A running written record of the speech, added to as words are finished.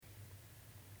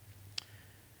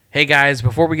Hey guys,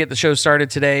 before we get the show started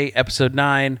today, episode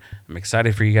 9, I'm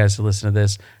excited for you guys to listen to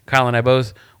this. Kyle and I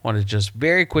both want to just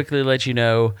very quickly let you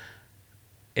know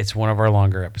it's one of our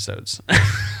longer episodes.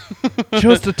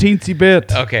 Just a teensy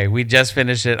bit. Okay, we just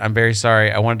finished it. I'm very sorry.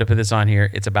 I wanted to put this on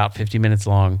here. It's about 50 minutes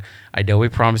long. I know we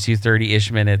promised you 30-ish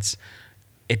minutes.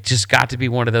 It just got to be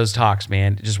one of those talks,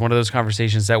 man. Just one of those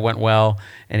conversations that went well,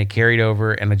 and it carried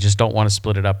over, and I just don't want to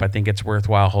split it up. I think it's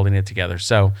worthwhile holding it together.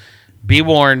 So be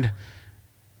warned.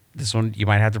 This one, you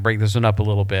might have to break this one up a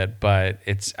little bit, but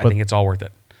I think it's all worth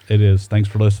it. It is. Thanks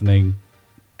for listening.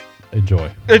 Enjoy.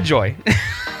 Enjoy.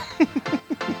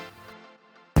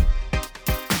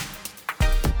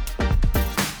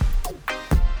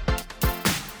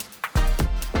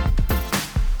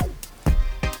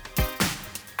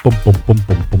 Boom, boom, boom,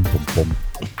 boom, boom, boom, boom.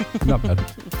 Not bad.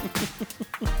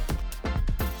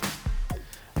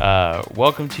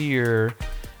 Welcome to your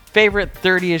favorite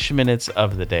 30-ish minutes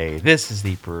of the day. This is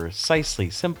the Precisely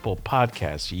Simple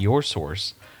Podcast, your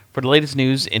source for the latest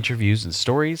news, interviews, and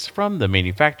stories from the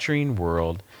manufacturing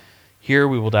world. Here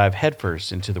we will dive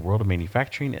headfirst into the world of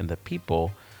manufacturing and the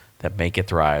people that make it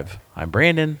thrive. I'm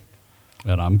Brandon.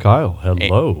 And I'm Kyle.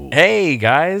 Hello. Hey,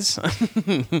 guys.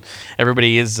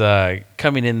 Everybody is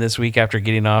coming in this week after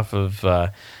getting off of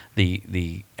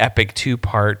the epic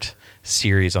 2-part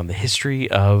series on the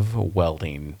history of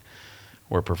welding,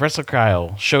 where Professor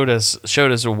Kyle showed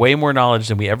us way more knowledge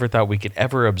than we ever thought we could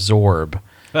ever absorb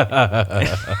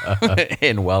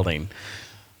in welding.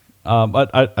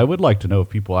 I would like to know if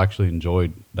people actually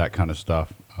enjoyed that kind of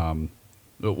stuff,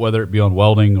 whether it be on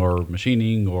welding or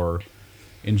machining or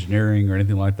engineering or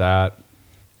anything like that.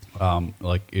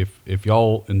 Like if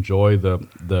y'all enjoy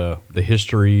the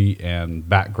history and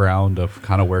background of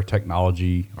kind of where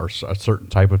technology or a certain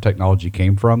type of technology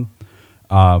came from,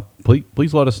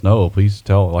 please let us know. Please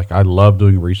tell. Like, I love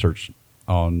doing research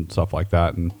on stuff like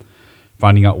that and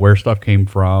finding out where stuff came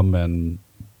from and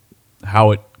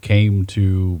how it came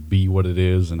to be what it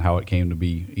is and how it came to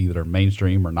be either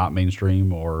mainstream or not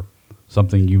mainstream or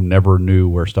something you never knew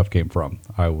where stuff came from.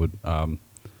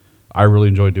 I really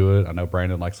enjoy doing it. I know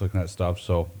Brandon likes looking at stuff,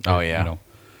 so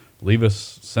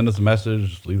send us a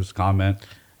message, leave us a comment.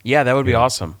 Yeah, that would be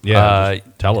awesome. Yeah,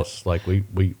 just tell us. Like,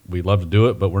 we love to do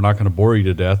it, but we're not going to bore you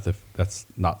to death if that's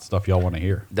not stuff y'all want to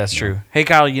hear. That's true. Hey,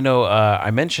 Kyle,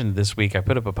 I mentioned this week, I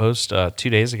put up a post 2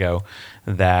 days ago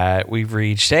that we've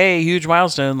reached a huge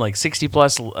milestone, like 60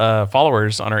 plus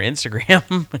followers on our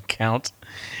Instagram account.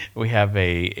 We have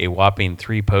a whopping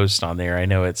 3 posts on there. I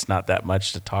know it's not that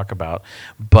much to talk about,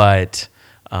 but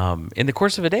in the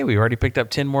course of a day, we already picked up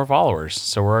 10 more followers.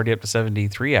 So we're already up to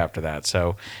 73 after that.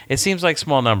 So it seems like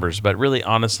small numbers, but really,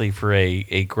 honestly, for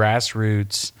a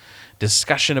grassroots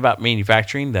discussion about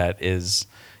manufacturing that is,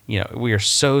 we are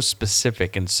so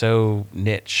specific and so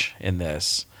niche in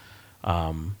this.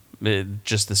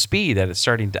 Just the speed that it's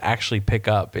starting to actually pick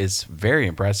up is very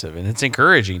impressive, and it's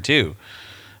encouraging too.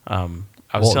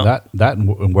 That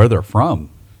and where they're from.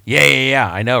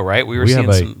 Yeah. I know, right? We have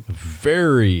a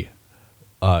very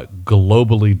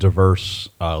globally diverse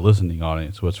listening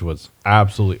audience, which was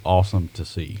absolutely awesome to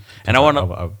see. And I want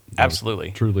to absolutely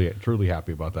truly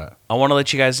happy about that. I want to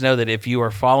let you guys know that if you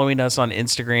are following us on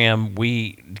Instagram,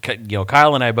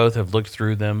 Kyle and I both have looked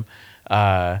through them.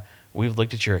 We've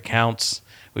looked at your accounts.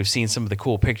 We've seen some of the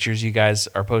cool pictures you guys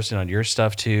are posting on your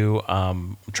stuff too.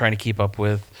 I'm trying to keep up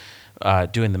with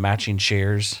doing the matching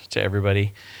shares to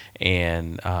everybody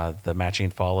and the matching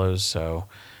follows. So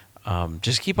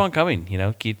just keep on coming,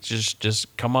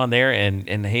 just come on there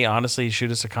and hey, honestly,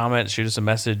 shoot us a comment, shoot us a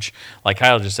message. Like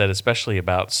Kyle just said, especially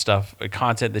about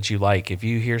content that you like. If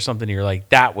you hear something you're like,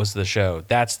 that was the show,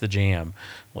 that's the jam,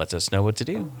 let us know what to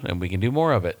do and we can do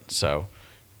more of it. So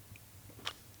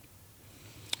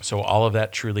all of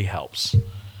that truly helps.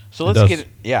 So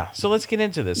let's get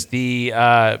into this. The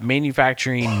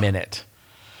manufacturing minute.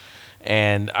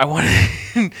 And I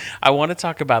want to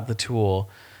talk about the tool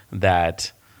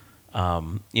that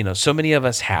so many of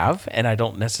us have, and I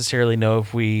don't necessarily know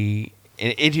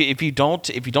if you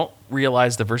don't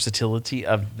realize the versatility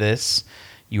of this,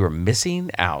 you are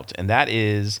missing out. And that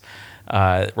is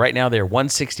right now they're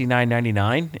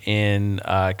 $169.99 in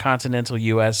continental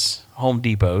U.S. Home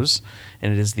Depots,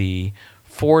 and it is the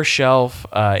 4-shelf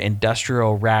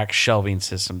industrial rack shelving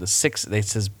system. It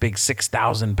says big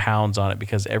 6,000 pounds on it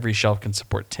because every shelf can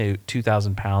support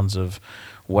 2,000 pounds of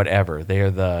whatever. They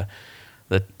are the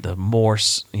more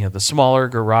the smaller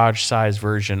garage size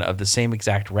version of the same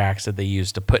exact racks that they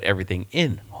use to put everything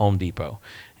in Home Depot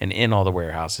and in all the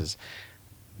warehouses.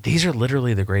 These are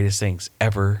literally the greatest things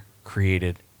ever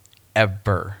created,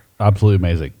 ever. Absolutely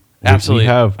amazing. Absolutely.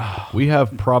 We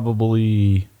have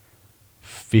probably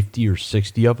 50 or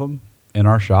 60 of them in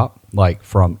our shop, like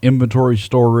from inventory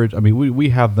storage. I mean, we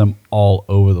have them all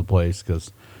over the place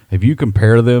because if you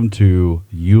compare them to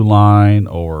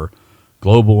Uline or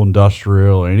Global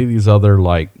Industrial or any of these other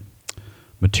like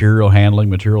material handling,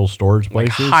 material storage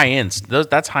places, like high end.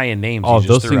 That's high end names. oh, you just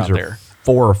those threw things out are there. $400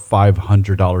 or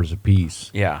 $500 a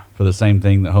piece. Yeah. For the same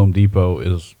thing that Home Depot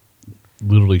is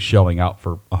literally shelling out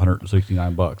for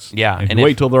 $169. Yeah, And if and you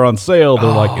wait till they're on sale,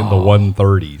 they're like in the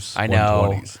 130s. I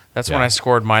know. 120s. That's Yeah. when I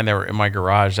scored mine. That were in my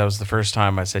garage. That was the first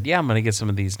time I said, "Yeah, I'm going to get some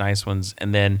of these nice ones."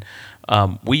 And then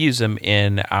we use them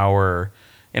in our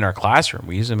classroom.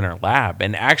 We use them in our lab.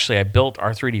 And actually, I built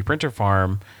our 3D printer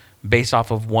farm based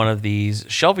off of one of these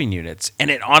shelving units. And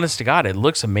it, honest to God, it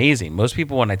looks amazing. Most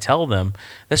people, when I tell them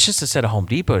that's just a set of Home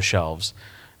Depot shelves,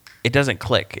 it doesn't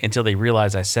click until they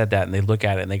realize I said that, and they look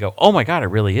at it and they go, "Oh my God, it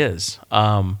really is."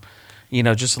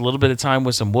 Just a little bit of time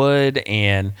with some wood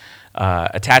and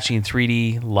attaching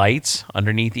 3D lights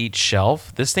underneath each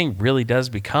shelf. This thing really does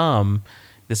become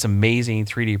this amazing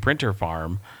 3D printer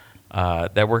farm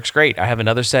that works great. I have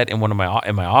another set in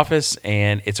my office,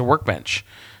 and it's a workbench.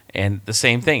 And the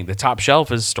same thing. The top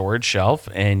shelf is storage shelf,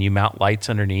 and you mount lights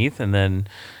underneath, and then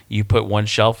you put one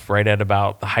shelf right at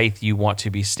about the height you want to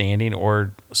be standing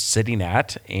or sitting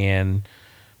at, and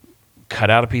cut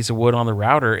out a piece of wood on the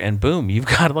router, and boom, you've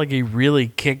got like a really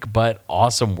kick butt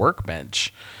awesome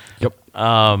workbench. Yep.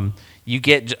 You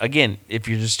get, again, if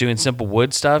you're just doing simple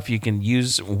wood stuff, you can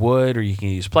use wood or you can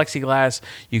use plexiglass.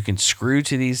 You can screw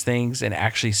to these things and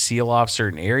actually seal off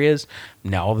certain areas.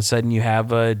 Now all of a sudden you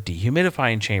have a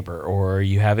dehumidifying chamber or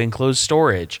you have enclosed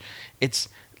storage.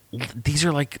 These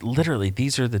are like literally,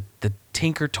 these are the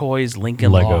Tinker Toys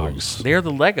Lincoln Legos. Logs. They're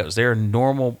the Legos. They're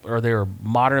normal, or they're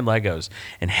modern Legos.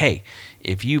 And hey,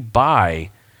 if you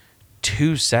buy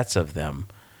 2 sets of them,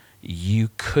 you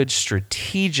could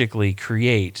strategically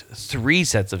create 3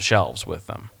 sets of shelves with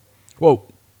them. Whoa.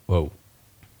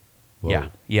 Yeah.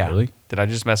 Really? Did I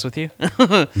just mess with you?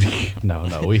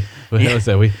 No. We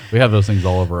have those things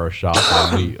all over our shop,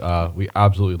 and we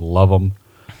absolutely love them.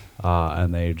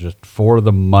 And they just, for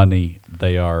the money,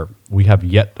 we have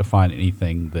yet to find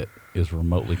anything that is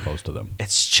remotely close to them.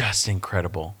 It's just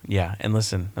incredible. Yeah. And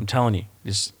listen, I'm telling you,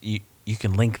 you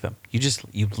can link them.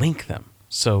 You link them.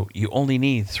 So you only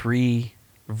need 3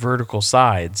 vertical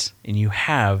sides, and you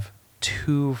have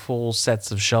 2 full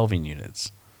sets of shelving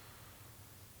units.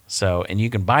 So, and you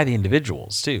can buy the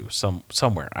individuals too,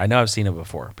 somewhere. I know I've seen them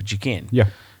before, but you can. Yeah.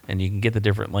 And you can get the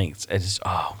different lengths. It's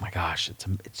oh my gosh,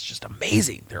 it's just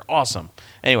amazing. They're awesome.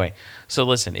 Anyway, so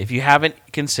listen, if you haven't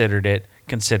considered it.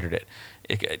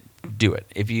 Do it.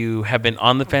 If you have been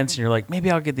on the fence and you're like, maybe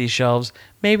I'll get these shelves,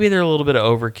 maybe they're a little bit of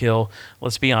overkill.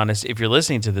 Let's be honest. If you're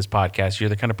listening to this podcast, you're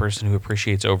the kind of person who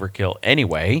appreciates overkill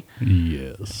anyway.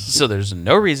 Yes. So there's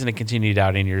no reason to continue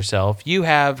doubting yourself. You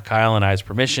have Kyle and I's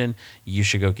permission. You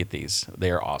should go get these. They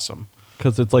are awesome.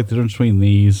 Because it's like the difference between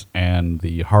these and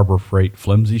the Harbor Freight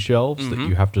flimsy shelves that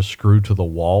you have to screw to the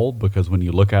wall because when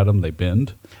you look at them, they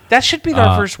bend. That should be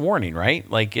our first warning, right?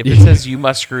 Like if it says you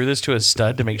must screw this to a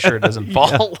stud to make sure it doesn't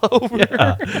fall over.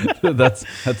 Yeah. That's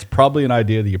probably an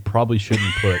idea that you probably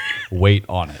shouldn't put weight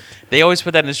on it. They always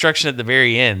put that instruction at the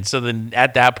very end. So then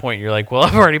at that point, you're like, well,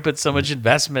 I've already put so much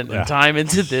investment and time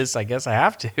into this. I guess I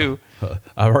have to.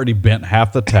 I've already bent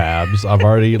half the tabs. I've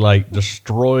already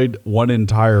destroyed one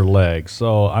entire leg.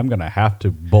 So I'm going to have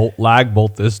to lag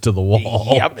bolt this to the wall.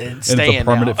 Yep, and it's a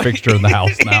permanent fixture in the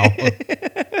house now.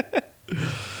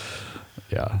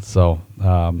 Yeah. So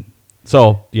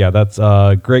yeah, that's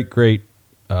great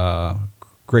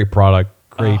product.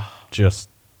 Great just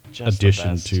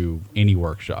addition to any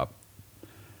workshop.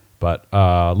 But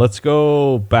let's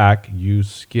go back. You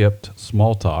skipped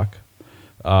small talk,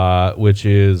 which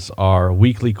is our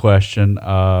weekly question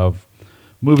of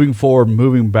moving forward,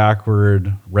 moving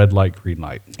backward, red light, green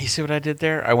light. You see what I did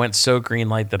there? I went so green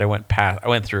light that I went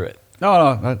through it.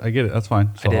 No, I get it. That's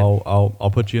fine. So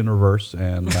I'll put you in reverse,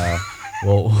 and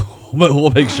we'll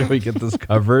make sure we get this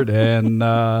covered and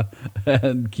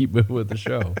keep moving with the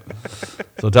show.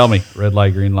 So tell me, red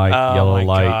light, green light, yellow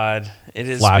light. God. It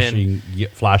has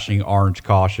flashing orange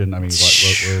caution. I mean,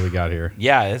 what do we got here?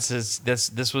 Yeah, this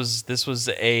was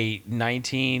a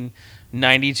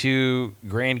 1992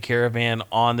 Grand Caravan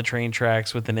on the train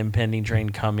tracks with an impending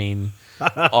train coming.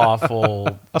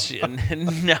 Awful.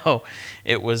 No,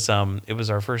 it was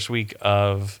our first week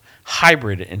of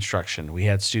hybrid instruction. We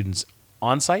had students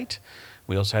on site.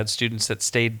 We also had students that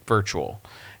stayed virtual,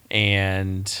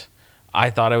 and I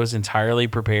thought I was entirely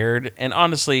prepared. And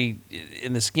honestly,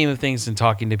 in the scheme of things and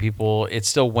talking to people, it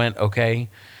still went okay.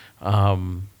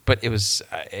 But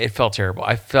it felt terrible.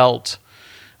 I felt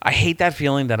I hate that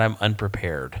feeling that I'm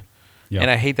unprepared. Yeah.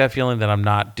 And I hate that feeling that I'm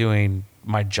not doing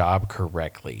my job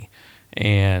correctly.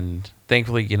 And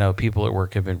thankfully, people at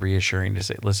work have been reassuring to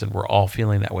say, listen, we're all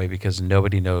feeling that way because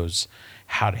nobody knows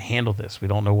how to handle this. We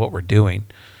don't know what we're doing.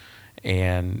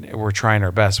 And we're trying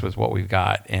our best with what we've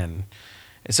got. And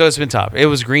so it's been tough. It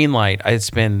was green light. It's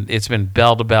been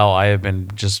bell to bell. I have been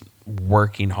just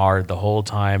working hard the whole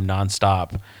time,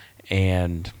 nonstop.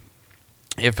 And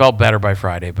it felt better by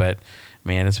Friday, but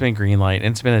man, it's been green light,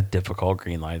 and it's been a difficult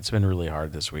green light. It's been really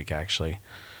hard this week, actually,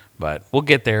 but we'll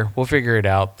get there. We'll figure it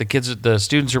out. The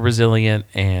students are resilient,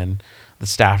 and the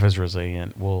staff is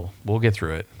resilient. We'll get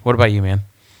through it. What about you, man?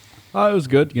 It was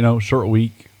good. Short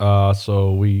week.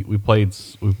 So we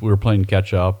were playing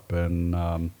catch up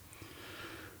and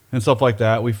stuff like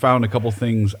that. We found a couple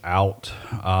things out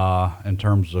in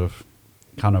terms of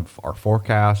kind of our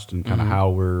forecast and kind of how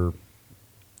we're,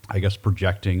 I guess,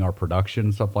 projecting our production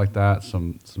and stuff like that.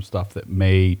 Some stuff that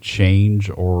may change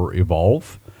or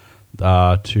evolve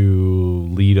to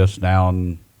lead us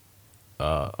down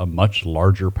a much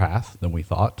larger path than we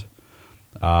thought.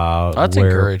 That's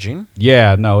encouraging.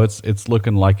 Yeah, no, it's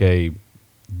looking like a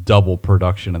double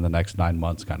production in the next 9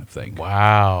 months kind of thing.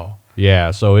 Wow.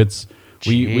 Yeah, so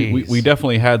we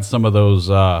definitely had some of those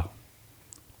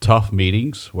tough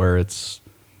meetings where it's,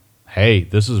 hey,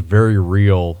 this is very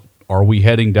real. Are we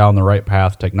heading down the right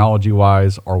path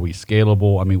technology-wise? Are we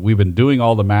scalable? I mean, we've been doing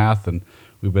all the math and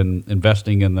we've been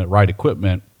investing in the right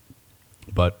equipment,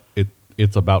 but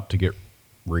it's about to get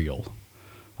real.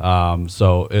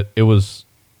 So it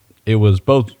was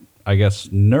both, I guess,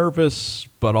 nervous,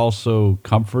 but also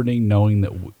comforting knowing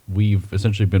that we've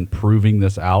essentially been proving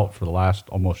this out for the last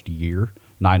almost year,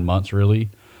 9 months really,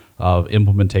 of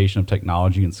implementation of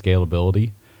technology and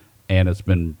scalability, and it's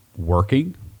been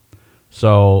working.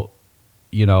 So,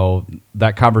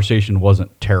 that conversation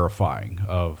wasn't terrifying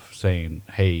of saying,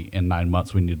 hey, in 9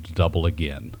 months we need to double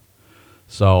again.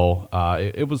 So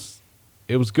it was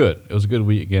good. It was a good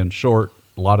week again, short,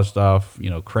 a lot of stuff,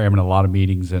 cramming a lot of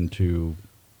meetings into,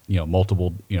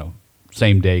 multiple,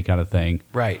 same day kind of thing.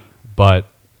 Right. But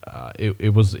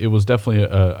it was definitely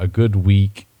a good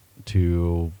week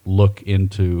to look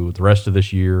into the rest of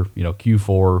this year.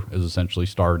 Q4 is essentially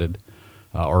started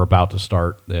or about to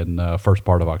start in first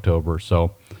part of October.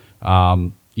 So,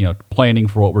 planning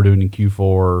for what we're doing in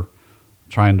Q4,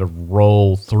 trying to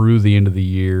roll through the end of the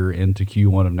year into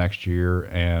Q1 of next year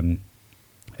and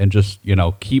just,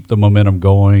 keep the momentum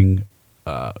going,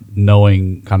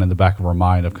 knowing kind of in the back of our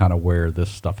mind of kind of where this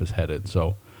stuff is headed.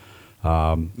 So,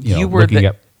 looking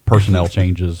at personnel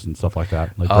changes and stuff like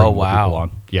that. Like oh, wow. People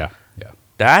on. Yeah.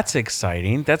 That's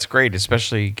exciting. That's great,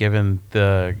 especially given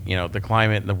the the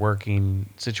climate and the working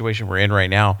situation we're in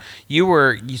right now. You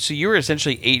were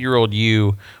essentially 8-year-old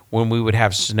you when we would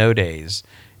have snow days,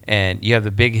 and you have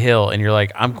the big hill, and you're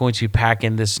like, I'm going to pack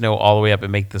in this snow all the way up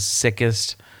and make the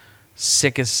sickest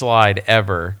slide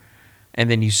ever. And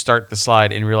then you start the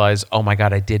slide and realize, oh my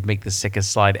God, I did make the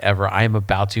sickest slide ever. I am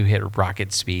about to hit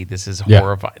rocket speed. This is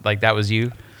horrifying. Like that was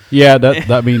you. Yeah,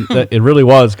 it really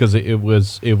was, because it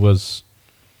was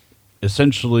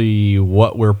essentially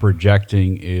what we're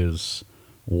projecting is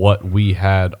what we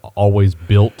had always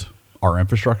built our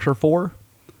infrastructure for,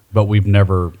 but we've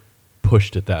never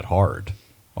pushed it that hard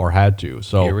or had to.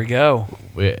 So here we go.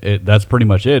 That's pretty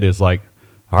much it. It's like,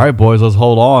 all right, boys, let's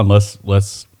hold on. Let's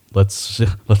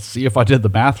see if I did the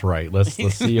math right. Let's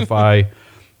see if I,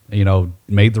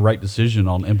 made the right decision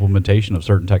on implementation of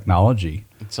certain technology.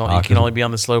 You can only be on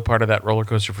the slow part of that roller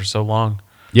coaster for so long.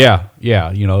 Yeah.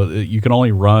 You can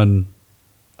only run,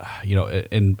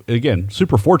 and again,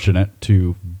 super fortunate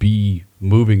to be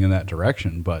moving in that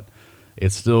direction, but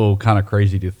it's still kind of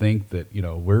crazy to think that,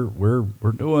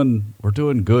 we're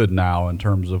doing good now in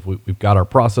terms of we've got our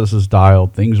processes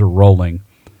dialed, things are rolling,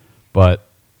 but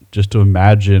just to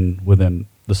imagine within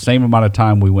the same amount of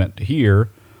time we went to here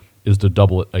is to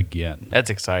double it again. That's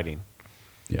exciting.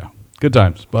 Yeah. Good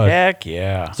times, but heck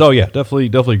yeah. So yeah,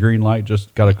 definitely green light.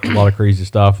 Just got a lot of crazy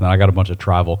stuff, and I got a bunch of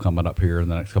travel coming up here in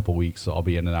the next couple of weeks. So I'll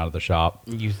be in and out of the shop.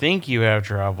 You think you have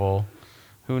travel?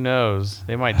 Who knows?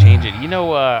 They might change it.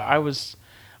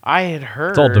 I had heard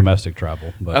it's all domestic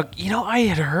travel, but I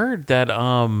had heard that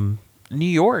New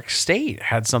York State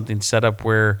had something set up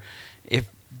where if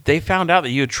they found out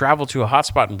that you had traveled to a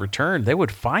hotspot and returned, they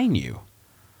would fine you.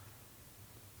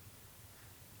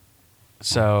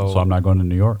 So I'm not going to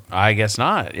New York. I guess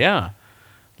not. Yeah,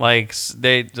 like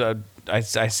I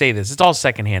say this. It's all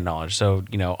secondhand knowledge. So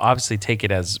obviously take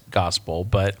it as gospel.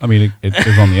 But I mean, it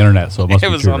was on the internet, so it must be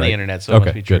true. It was on the internet, so it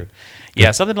must be true. Good.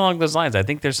 Yeah, something along those lines. I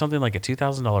think there's something like a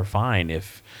 $2,000 fine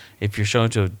if if you're shown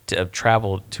to have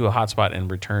traveled to a hotspot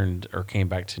and returned or came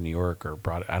back to New York or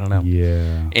brought. I don't know.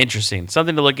 Yeah. Interesting.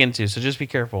 Something to look into. So just be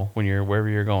careful when you're wherever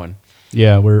you're going.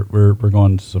 Yeah, we're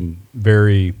going to some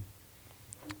very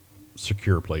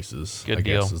secure places. Good I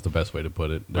deal. guess is the best way to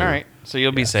put it. All right, so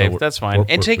you'll be safe. That's fine.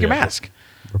 And take your mask.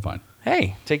 We're fine.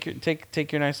 Hey, take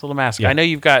your nice little mask. Yeah. I know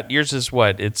you've got yours. Is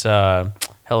what? It's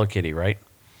Hello Kitty, right?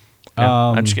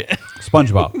 No, I'm just kidding.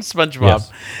 SpongeBob.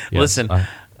 SpongeBob. Yes. Listen,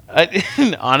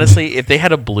 honestly, if they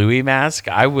had a Bluey mask,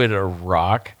 I would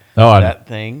rock that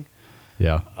thing.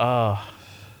 Yeah.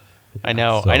 I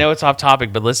know it's off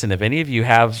topic, but listen, if any of you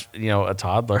have, a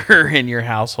toddler in your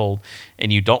household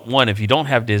and if you don't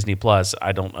have Disney Plus,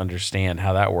 I don't understand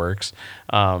how that works.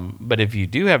 But if you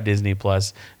do have Disney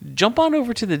Plus, jump on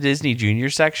over to the Disney Junior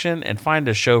section and find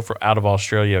a show out of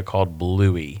Australia called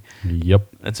Bluey. Yep.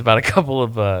 It's about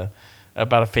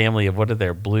about a family of, what are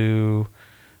there, blue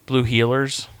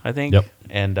healers, I think. Yep.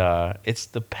 And it's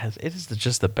the best. It is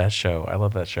just the best show. I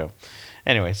love that show.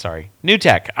 Anyway, sorry. New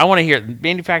tech. I want to hear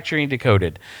Manufacturing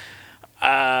Decoded.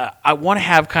 I want to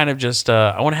have kind of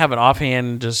I want to have an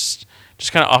offhand, just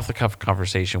kind of off the cuff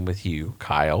conversation with you,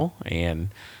 Kyle, and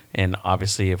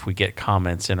obviously if we get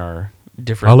comments in our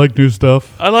different. I like new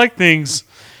stuff. I like things.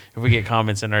 If we get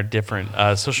comments in our different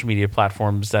social media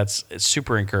platforms, that's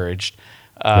super encouraged.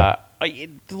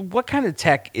 What kind of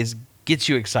tech gets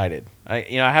you excited? I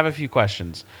have a few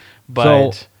questions,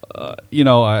 but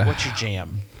what's your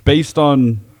jam? Based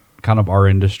on kind of our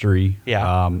industry,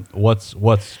 yeah. What's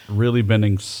really been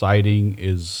exciting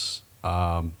is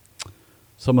some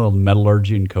of the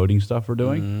metallurgy and coating stuff we're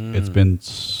doing. It's been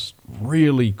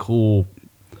really cool.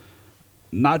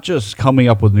 Not just coming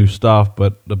up with new stuff,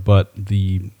 but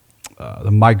the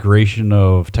migration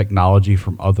of technology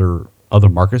from other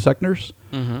market sectors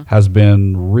has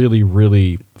been really,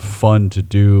 really fun to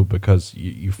do, because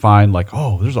you find like,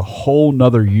 oh, there's a whole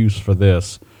nother use for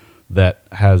this that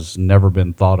has never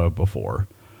been thought of before.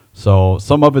 So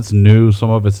some of it's new, some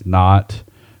of it's not.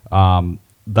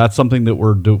 That's something that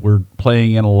we're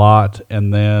playing in a lot.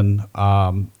 And then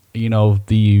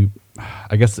the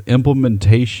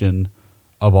implementation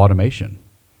of automation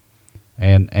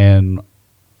and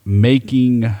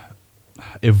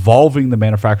evolving the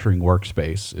manufacturing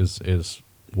workspace is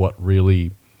what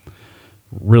really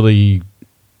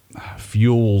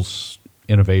fuels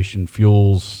innovation,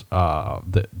 fuels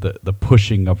the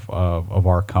pushing of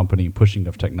our company, pushing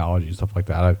of technology and stuff like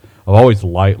that. I've always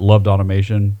loved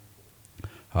automation.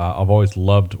 I've always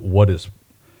loved what is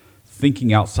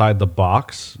thinking outside the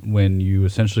box when you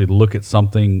essentially look at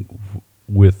something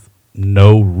with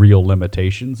no real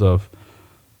limitations of,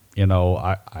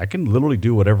 I can literally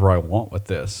do whatever I want with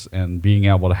this, and being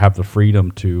able to have the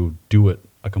freedom to do it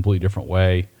a completely different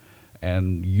way,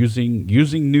 and using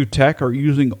new tech or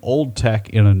using old tech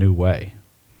in a new way.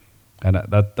 And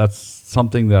that's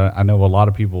something that I know a lot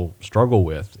of people struggle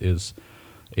with is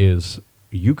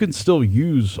you can still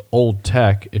use old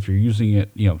tech if you're using it,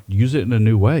 use it in a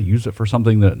new way, use it for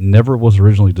something that never was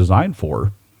originally designed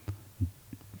for.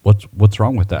 What's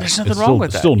wrong with that? There's nothing wrong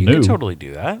with that. It's still new. You can totally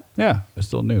do that. Yeah, it's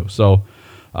still new. So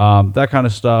that kind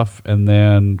of stuff, and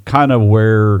then kind of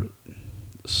where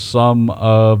some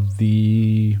of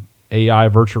the AI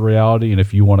virtual reality, and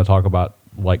if you want to talk about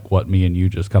like what me and you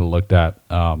just kind of looked at,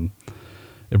 it'd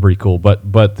be pretty cool.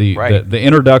 But the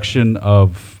introduction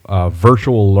of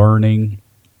virtual learning,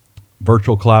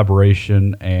 virtual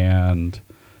collaboration, and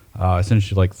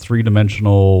essentially like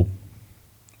three-dimensional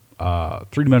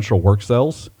work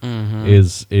cells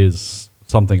is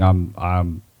something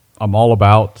I'm all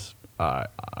about.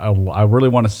 I really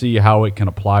want to see how it can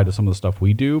apply to some of the stuff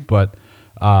we do, but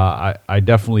I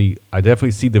definitely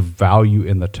see the value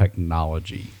in the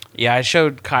technology. Yeah, I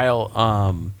showed Kyle.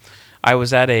 I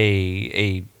was at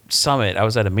a summit. I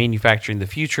was at the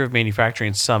Future of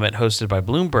Manufacturing Summit hosted by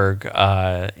Bloomberg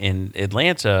in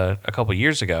Atlanta a couple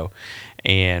years ago,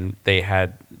 and they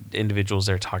had individuals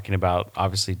there talking about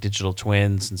obviously digital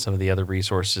twins and some of the other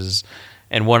resources,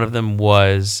 and one of them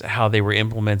was how they were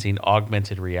implementing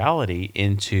augmented reality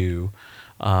into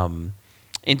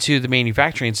the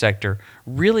manufacturing sector,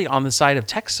 really on the side of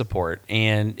tech support.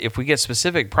 And if we get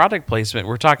specific product placement,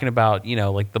 we're talking about,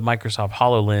 like the Microsoft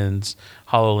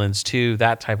HoloLens 2,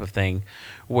 that type of thing,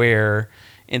 where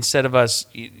instead of us,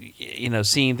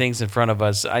 seeing things in front of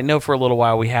us, I know for a little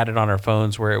while we had it on our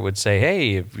phones where it would say,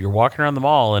 hey, if you're walking around the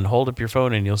mall and hold up your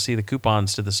phone and you'll see the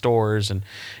coupons to the stores and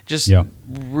just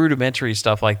rudimentary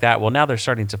stuff like that. Well, now they're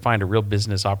starting to find a real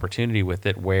business opportunity with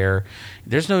it where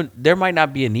there might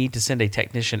not be a need to send a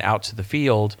technician out to the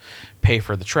field, pay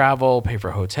for the travel, pay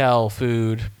for hotel,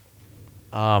 food,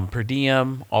 per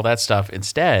diem, all that stuff.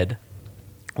 Instead,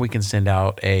 we can send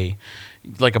out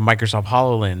like a Microsoft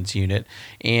HoloLens unit,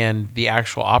 and the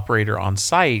actual operator on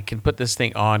site can put this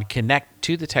thing on, connect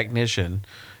to the technician,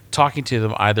 talking to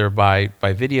them either by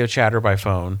video chat or by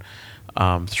phone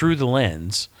through the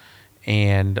lens.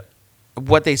 And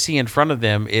what they see in front of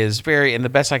them is and the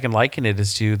best I can liken it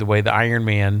is to the way the Iron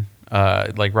Man,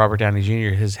 like Robert Downey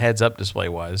Jr., his heads up display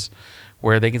was,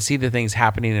 where they can see the things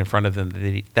happening in front of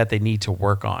them that they need to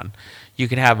work on. You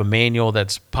can have a manual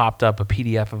that's popped up, a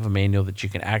PDF of a manual that you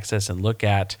can access and look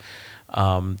at.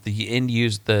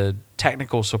 The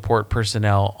technical support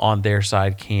personnel on their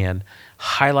side can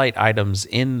highlight items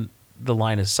in the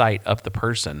line of sight of the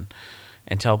person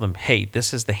and tell them, hey,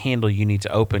 this is the handle you need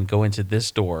to open, go into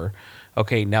this door.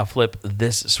 Okay, now flip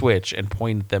this switch, and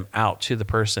point them out to the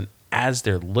person as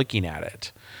they're looking at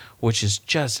it, which is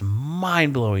just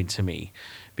mind-blowing to me,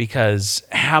 because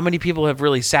how many people have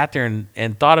really sat there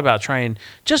and thought about trying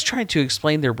to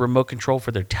explain their remote control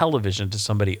for their television to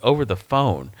somebody over the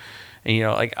phone. And,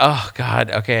 like, oh, God,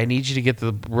 okay, I need you to get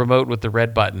the remote with the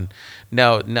red button.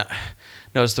 No,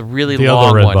 it's the really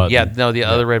long one. Button. Yeah, no, the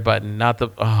other red button, not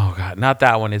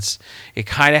that one. It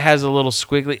kind of has a little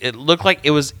squiggly. It looked like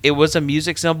it was a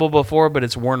music symbol before, but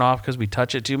it's worn off because we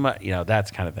touch it too much.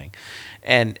 That kind of thing.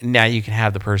 And now you can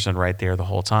have the person right there the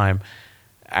whole time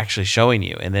actually showing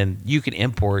you. And then you can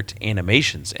import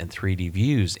animations and 3D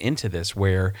views into this,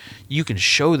 where you can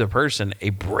show the person a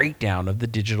breakdown of the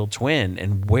digital twin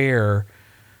and where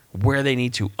they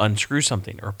need to unscrew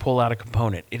something or pull out a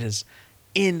component. It is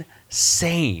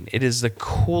insane. It is the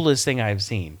coolest thing I've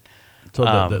seen. So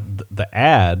the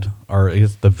ad, or I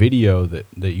guess the video that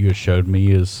you just showed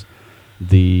me, is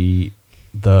the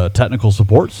technical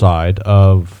support side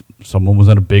of someone was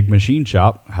in a big machine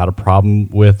shop, had a problem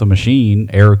with a machine,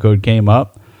 error code came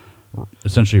up,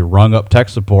 essentially rung up tech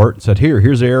support, said,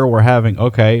 here's the error we're having.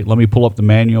 Okay, let me pull up the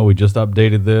manual. We just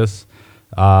updated this.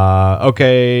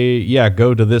 Okay, yeah,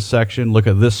 go to this section, look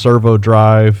at this servo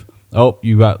drive. Oh,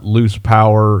 you got loose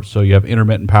power, so you have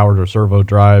intermittent power to a servo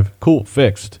drive. Cool,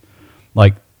 fixed.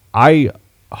 Like, I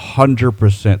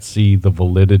 100% see the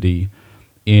validity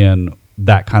in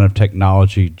that kind of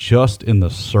technology just in the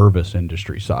service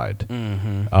industry side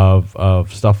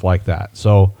of stuff like that.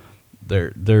 So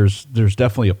there's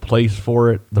definitely a place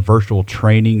for it. The virtual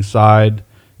training side,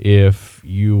 if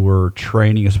you were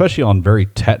training, especially on very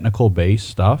technical based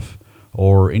stuff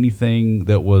or anything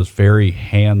that was very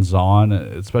hands-on,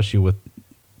 especially with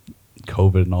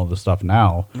COVID and all this stuff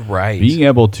now, right? Being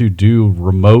able to do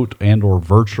remote and or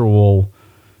virtual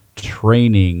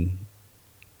training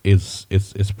is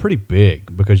pretty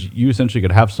big, because you essentially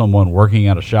could have someone working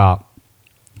at a shop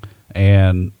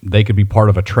and they could be part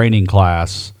of a training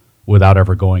class without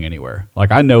ever going anywhere. Like,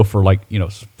 I know for our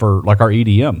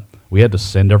EDM, we had to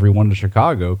send everyone to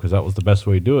Chicago because that was the best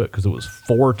way to do it, because it was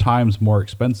 4 times more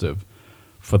expensive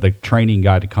for the training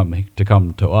guy to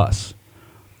come to us.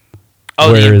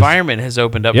 Oh, the environment has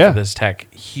opened up for this tech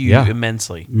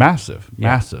immensely. Massive.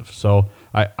 So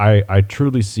I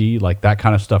truly see like that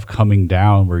kind of stuff coming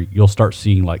down, where you'll start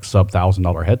seeing like sub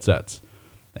 $1,000 headsets.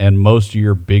 And most of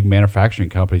your big manufacturing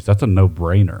companies, that's a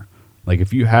no-brainer. Like,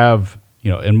 if you have,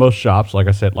 in most shops, like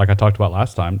I said, like I talked about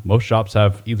last time, most shops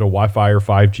have either Wi-Fi or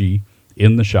 5G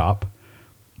in the shop.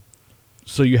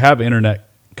 So you have internet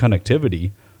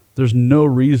connectivity. There's no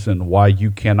reason why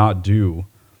you cannot do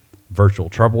virtual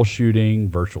troubleshooting,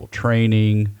 virtual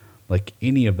training, like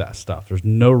any of that stuff. There's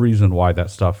no reason why that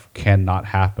stuff cannot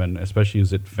happen, especially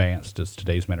as advanced as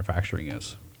today's manufacturing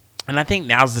is. And I think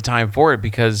now's the time for it,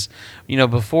 because,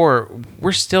 before,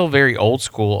 we're still very old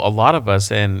school, a lot of us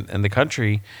in the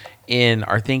country, in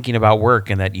our thinking about work,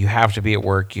 and that you have to be at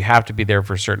work, you have to be there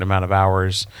for a certain amount of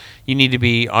hours, you need to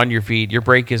be on your feet, your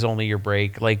break is only your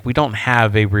break. Like, we don't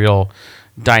have a real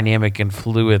dynamic and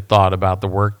fluid thought about the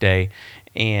workday.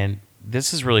 And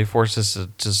this has really forced us to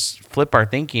just flip our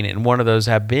thinking. And one of those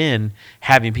have been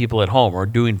having people at home or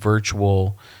doing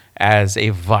virtual as a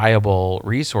viable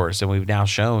resource. And we've now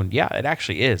shown, it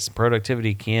actually is.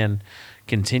 Productivity can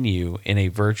continue in a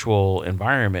virtual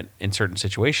environment in certain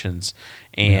situations.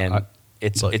 And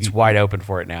it's wide open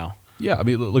for it now. Yeah, I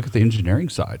mean, look at the engineering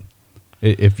side.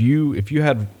 If you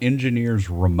had engineers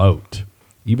remote,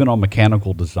 even on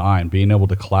mechanical design, being able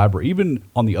to collaborate, even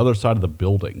on the other side of the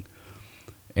building,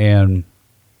 and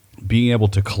being able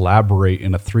to collaborate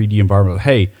in a 3D environment.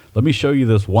 Hey, let me show you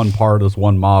this one part, this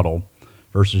one model,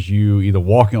 versus you either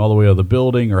walking all the way to the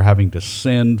building or having to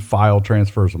send file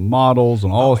transfers of models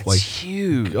and all. It's like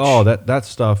huge. Oh, that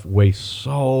stuff wastes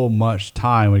so much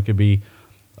time. It could be,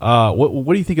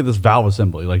 what do you think of this valve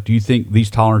assembly? Like, do you think these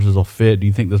tolerances will fit? Do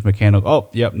you think this mechanical? Oh,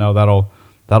 yep, no,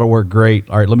 that'll work great.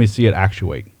 All right, let me see it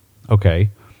actuate. Okay.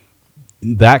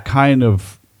 that kind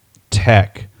of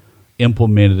tech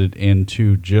implemented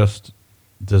into just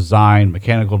design,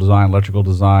 mechanical design, electrical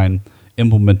design,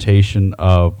 implementation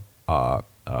of PLC.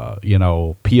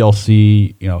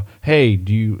 Hey,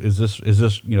 is this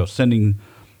sending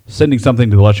something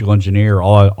to the electrical engineer or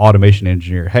automation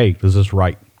engineer? Hey, does this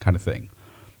write, kind of thing?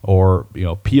 Or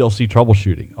PLC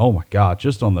troubleshooting. Oh my God!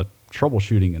 Just on the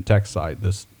troubleshooting and tech side,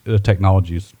 the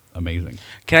technology is amazing.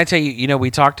 Can I tell you,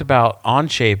 we talked about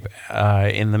Onshape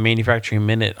in the Manufacturing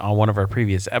Minute on one of our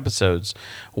previous episodes.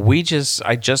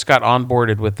 I just got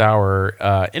onboarded with our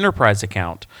enterprise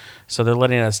account. So they're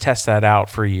letting us test that out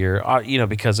for a year,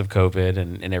 because of COVID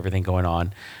and everything going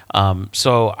on.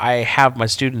 So I have my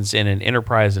students in an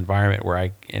enterprise environment where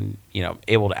I am,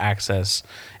 able to access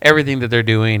everything that they're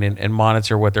doing and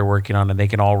monitor what they're working on, and they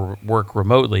can all work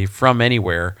remotely from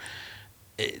anywhere.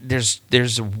 There's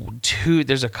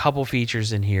a couple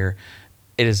features in here.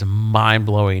 It is mind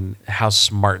blowing how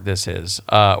smart this is.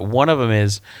 One of them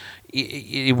is,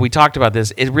 we talked about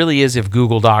this. It really is it's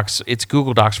Google Docs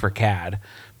for CAD,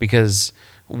 because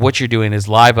what you're doing is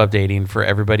live updating for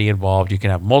everybody involved. You can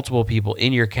have multiple people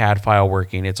in your CAD file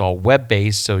working. It's all web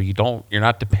based, so you're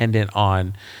not dependent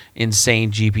on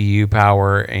insane GPU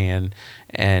power and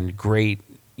great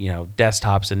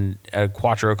desktops and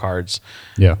Quattro cards.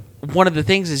 Yeah. One of the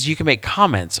things is you can make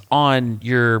comments on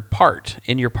your part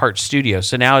in your part studio.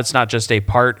 So now it's not just a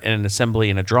part and an assembly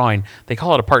and a drawing. They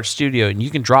call it a part studio, and you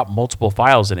can drop multiple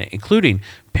files in it, including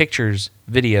pictures,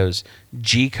 videos,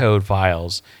 G-code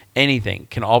files, anything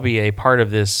can all be a part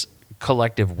of this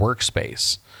collective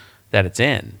workspace that it's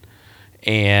in.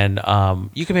 And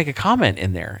you can make a comment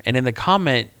in there. And in the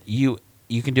comment, you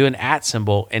can do an @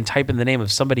 symbol and type in the name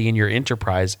of somebody in your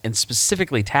enterprise and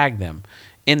specifically tag them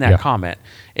in that comment.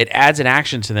 It adds an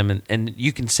action to them, and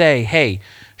you can say, hey,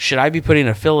 should I be putting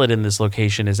a fillet in this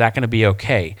location? Is that going to be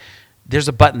okay? There's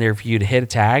a button there for you to hit a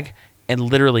tag and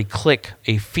literally click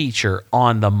a feature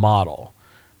on the model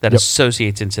that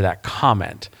associates into that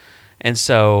comment. And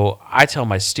so I tell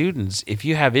my students, if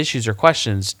you have issues or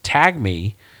questions, tag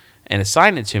me and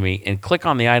assign it to me and click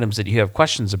on the items that you have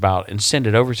questions about and send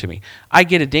it over to me. I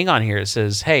get a ding on here. It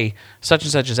says, hey, such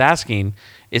and such is asking,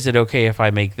 is it okay if I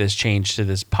make this change to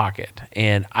this pocket?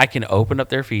 And I can open up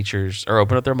their features or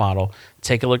open up their model,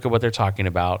 take a look at what they're talking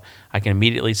about. I can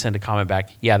immediately send a comment back.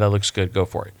 Yeah, that looks good. Go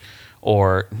for it.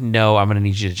 Or no, I'm going to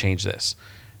need you to change this.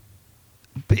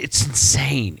 But it's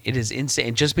insane. It is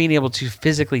insane. Just being able to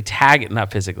physically tag it,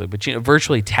 not physically, but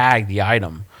virtually tag the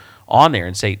item on there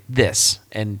and say this,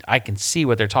 and I can see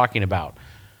what they're talking about.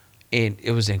 And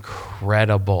it was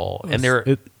incredible.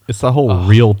 It's the whole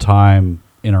real-time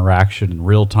interaction and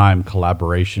real-time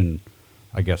collaboration,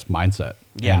 I guess, mindset.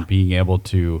 Yeah. And being able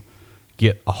to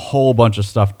get a whole bunch of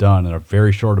stuff done in a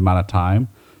very short amount of time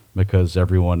because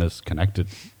everyone is connected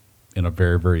in a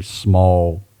very, very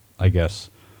small, I guess,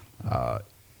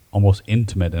 almost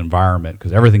intimate environment,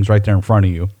 because everything's right there in front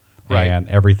of you. Right. And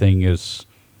everything is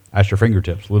at your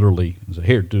fingertips, literally. So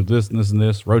here, do this and this and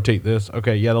this, rotate this.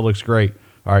 Okay, yeah, that looks great.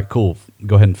 All right, cool.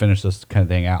 Go ahead and finish this kind of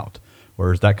thing out.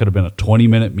 Whereas that could have been a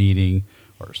 20-minute meeting,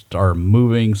 or start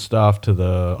moving stuff to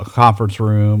a conference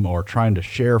room, or trying to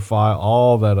share file,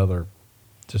 all that other.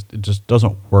 It just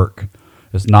doesn't work.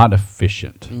 It's not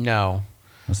efficient. No.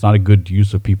 It's not a good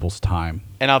use of people's time.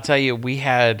 And I'll tell you, we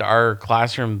had our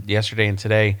classroom yesterday and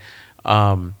today.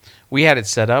 We had it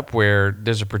set up where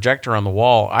there's a projector on the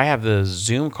wall. I have the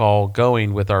Zoom call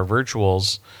going with our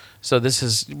virtuals. So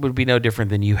this would be no different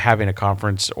than you having a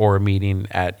conference or a meeting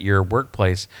at your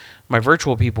workplace. My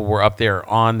virtual people were up there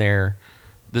on the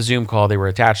Zoom call. They were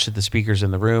attached to the speakers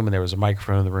in the room, and there was a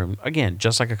microphone in the room. Again,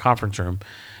 just like a conference room,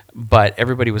 but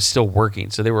everybody was still working.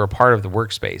 So they were a part of the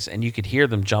workspace, and you could hear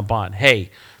them jump on. Hey,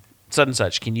 such and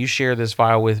such, can you share this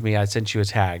file with me? I sent you a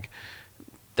tag.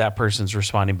 That person's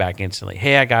responding back instantly.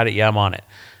 Hey, I got it. Yeah, I'm on it.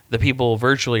 The people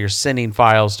virtually are sending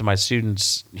files to my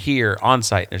students here on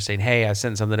site. They're saying, hey, I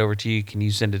sent something over to you. Can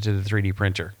you send it to the 3D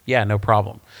printer? Yeah, no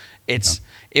problem.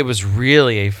 It was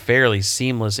really a fairly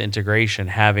seamless integration,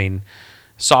 having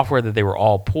software that they were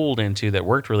all pulled into that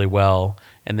worked really well.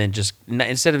 And then just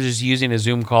instead of just using a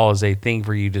Zoom call as a thing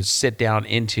for you to sit down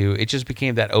into, it just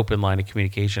became that open line of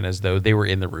communication as though they were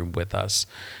in the room with us.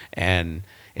 And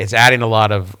it's adding a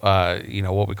lot of,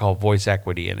 what we call voice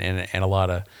equity and a lot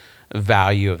of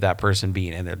value of that person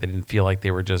being in there. They didn't feel like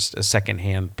they were just a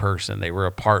secondhand person. They were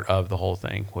a part of the whole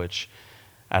thing, which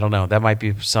I don't know. That might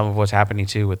be some of what's happening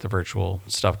too with the virtual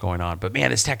stuff going on. But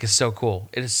man, this tech is so cool.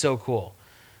 It is so cool.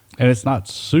 And it's not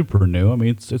super new. I mean,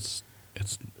 it's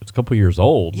a couple years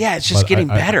old. Yeah, it's just getting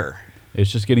better.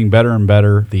 It's just getting better and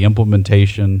better. The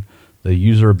implementation, the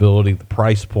usability, the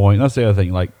price point. That's the other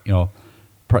thing. Like,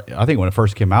 I think when it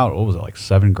first came out, what was it, like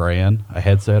 $7,000 a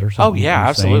headset or something? Oh yeah,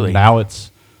 absolutely. Now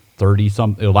it's 30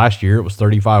 something. Last year it was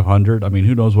 3,500. I mean,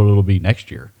 who knows what it'll be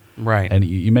next year? Right. And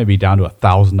you may be down to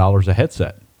 $1,000 a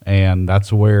headset, and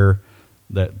that's where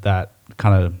that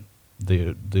kind of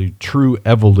the true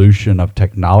evolution of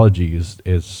technology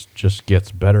is just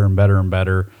gets better and better and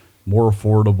better, more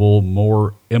affordable,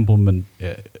 more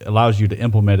allows you to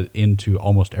implement it into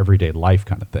almost everyday life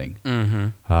kind of thing.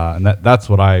 Mm-hmm. And that's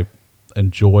what I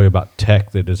enjoy about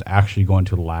tech that is actually going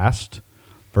to last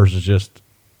versus just,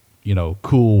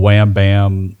 cool wham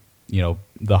bam,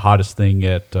 the hottest thing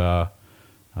at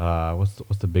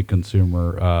what's the big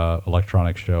consumer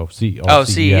electronics show?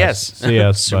 CES.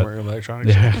 Consumer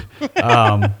electronics. Yeah.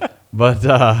 But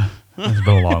it's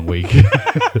been a long week.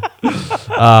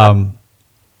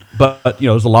 But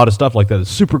there's a lot of stuff like that. It's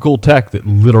super cool tech that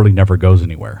literally never goes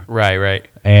anywhere. Right.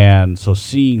 And so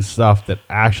seeing stuff that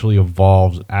actually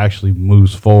evolves, actually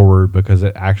moves forward because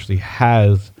it actually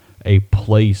has a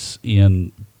place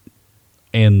in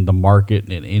the market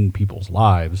and in people's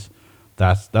lives,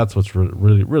 that's what's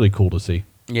really, really cool to see.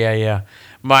 Yeah.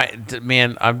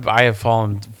 I have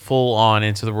fallen full on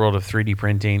into the world of 3D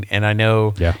printing, and I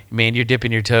know, man, you're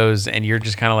dipping your toes, and you're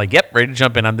just kind of like, yep, ready to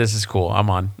jump in. This is cool. I'm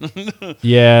on.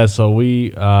 Yeah. So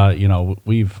we've been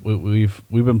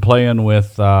playing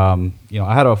with, I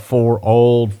had 4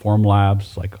 old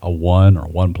Formlabs, like a 1 or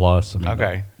 1 Plus.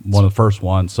 Okay. One of the first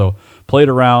ones. So played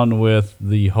around with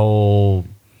the whole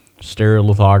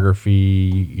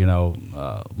stereolithography,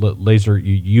 laser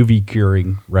UV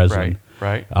curing resin.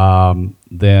 Right.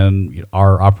 Then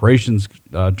our operations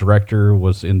director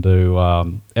was into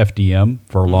FDM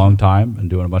for a long time and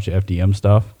doing a bunch of FDM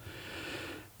stuff.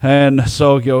 And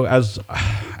so, as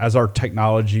our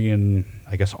technology and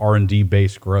I guess R&D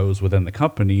base grows within the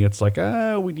company, it's like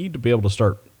we need to be able to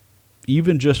start,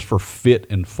 even just for fit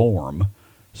and form,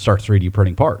 start 3D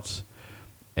printing parts.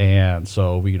 And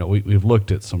so we've looked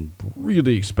at some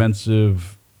really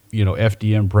expensive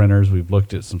FDM printers. We've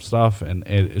looked at some stuff, and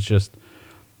it's just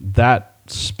that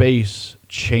space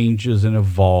changes and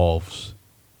evolves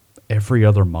every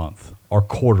other month or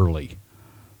quarterly.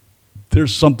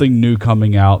 There's something new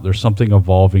coming out. There's something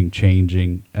evolving,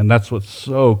 changing, and that's what's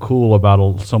so cool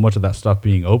about so much of that stuff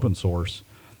being open source.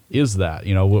 Is that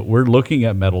we're looking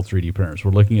at metal 3D printers,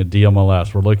 we're looking at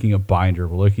DMLS, we're looking at binder,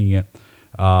 we're looking at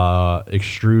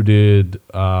extruded,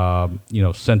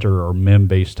 center or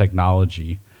MEM-based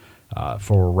technology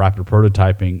for rapid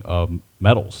prototyping of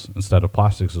metals instead of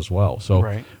plastics as well.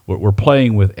 So we're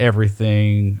playing with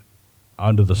everything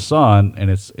under the sun,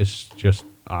 and it's just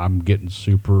I'm getting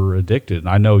super addicted. And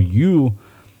I know you,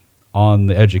 on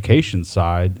the education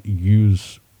side,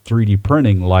 use 3D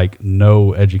printing like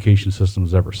no education system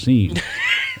has ever seen.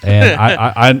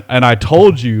 And I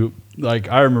told you. Like,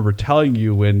 I remember telling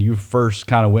you when you first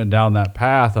kind of went down that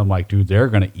path, I'm like, dude, they're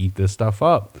going to eat this stuff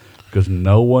up because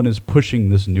no one is pushing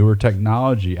this newer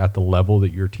technology at the level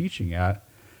that you're teaching at.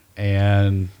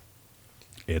 And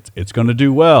it's going to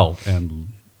do well. And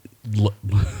lo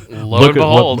and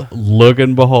behold, look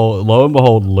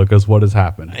at what has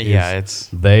happened. Yeah,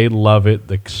 they love it.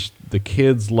 The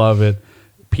kids love it.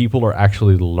 People are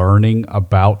actually learning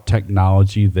about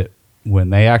technology that,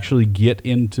 when they actually get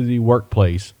into the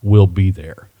workplace, will be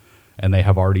there. And they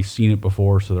have already seen it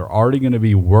before, so they're already going to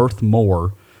be worth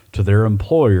more to their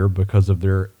employer because of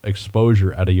their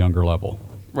exposure at a younger level.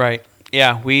 Right.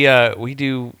 Yeah, we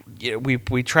do.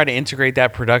 We try to integrate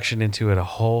that production into it a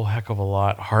whole heck of a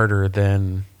lot harder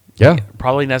than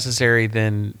probably necessary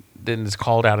than is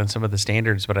called out in some of the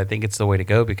standards. But I think it's the way to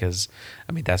go because,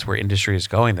 that's where industry is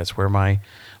going. That's where my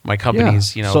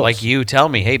companies, like you, tell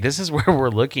me, hey, this is where we're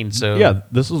looking. So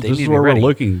this is where we're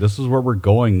looking. This is where we're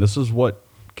going. This is what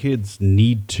kids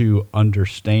need to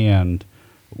understand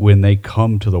when they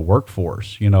come to the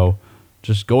workforce.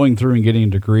 Just going through and getting a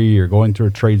degree or going through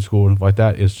a trade school and stuff like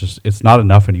that is it's not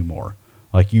enough anymore.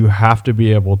 Like, you have to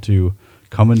be able to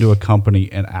come into a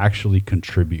company and actually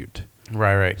contribute.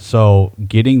 Right. So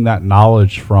getting that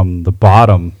knowledge from the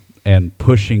bottom and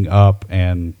pushing up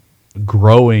and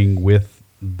growing with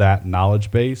that knowledge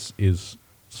base is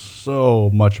so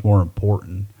much more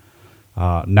important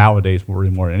nowadays, more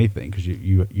than anything, because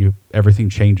you everything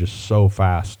changes so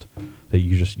fast that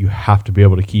you have to be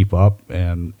able to keep up,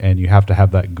 and you have to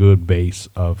have that good base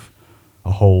of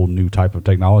a whole new type of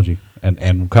technology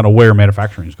and kind of where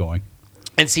manufacturing is going.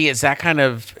 And see, it's that kind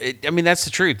of, that's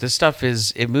the truth. This stuff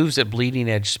it moves at bleeding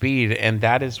edge speed. And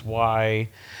that is why,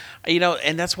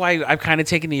 and that's why I've kind of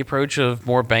taken the approach of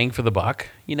more bang for the buck,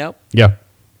 Yeah.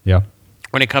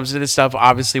 when it comes to this stuff,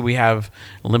 obviously we have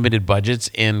limited budgets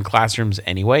in classrooms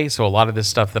anyway. So a lot of this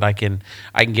stuff that I can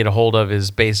get a hold of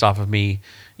is based off of me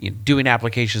doing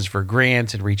applications for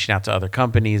grants and reaching out to other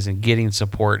companies and getting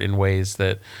support in ways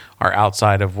that are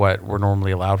outside of what we're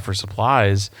normally allowed for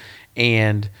supplies.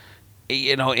 And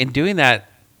in doing that,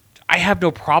 I have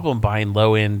no problem buying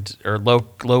low end or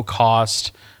low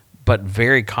cost but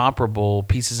very comparable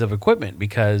pieces of equipment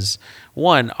because,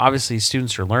 one, obviously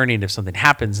students are learning. If something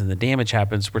happens and the damage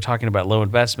happens, we're talking about low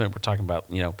investment. We're talking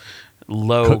about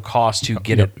low cost to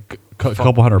get it. A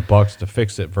couple $100 to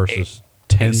fix it versus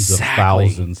tens of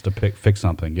thousands to fix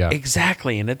something. Yeah,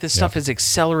 exactly. And if this stuff is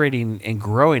accelerating and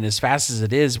growing as fast as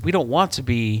it is, we don't want to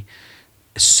be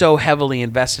so heavily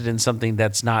invested in something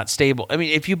that's not stable. I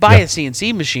mean, if you buy a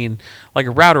CNC machine like a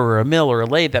router or a mill or a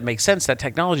lathe, that makes sense. That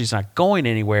technology is not going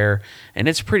anywhere and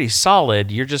it's pretty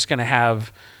solid. You're just going to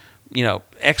have,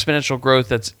 exponential growth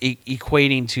that's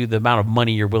equating to the amount of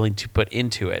money you're willing to put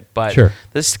into it. But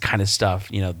this kind of stuff,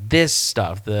 the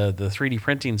 3D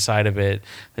printing side of it,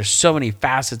 there's so many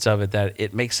facets of it that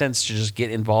it makes sense to just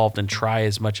get involved and try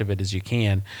as much of it as you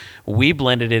can. We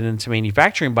blended it into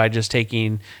manufacturing by just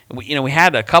taking, we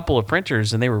had a couple of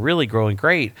printers and they were really growing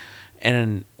great.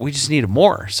 And we just needed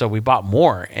more. So we bought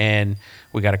more and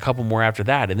we got a couple more after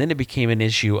that. And then it became an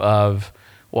issue of,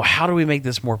 well, how do we make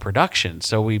this more production?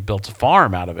 So we built a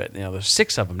farm out of it. There's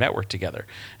 6 of them networked together.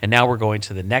 And now we're going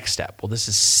to the next step. Well, this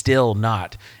is still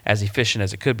not as efficient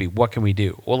as it could be. What can we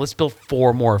do? Well, let's build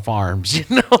 4 more farms.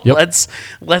 Let's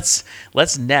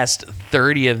nest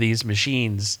 30 of these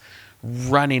machines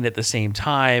running at the same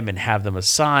time and have them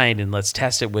assigned, and let's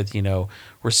test it with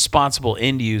responsible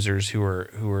end users who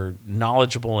are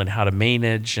knowledgeable in how to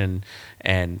manage and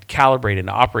calibrate and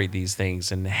operate these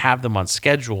things and have them on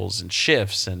schedules and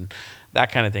shifts and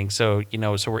that kind of thing. So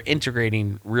so we're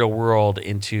integrating real world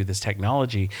into this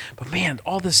technology. But man,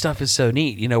 all this stuff is so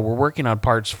neat. We're working on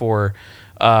parts for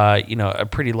a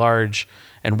pretty large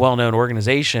and well-known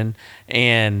organization,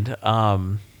 and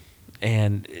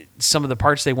some of the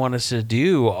parts they want us to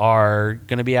do are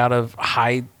going to be out of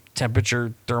high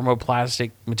temperature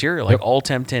thermoplastic material, like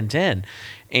Ultem 1010.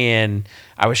 And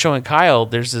I was showing Kyle,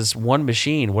 there's this one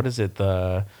machine. What is it?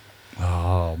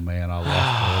 Oh man, I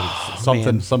lost it.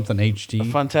 Something HT.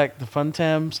 The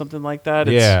Funtem, something like that.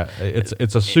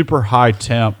 It's a super high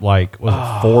temp, like was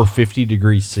it 450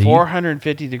 degrees C?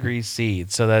 450 degrees C.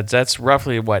 So that's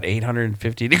roughly what,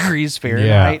 850 degrees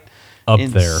Fahrenheit. Yeah. Up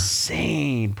there,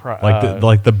 insane.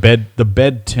 Like the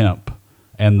bed temp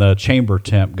and the chamber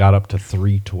temp got up to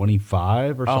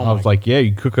 325 or something. I was like,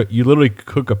 you literally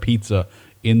cook a pizza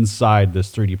inside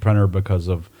this 3D printer because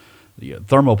of the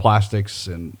thermoplastics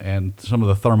and some of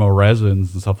the thermo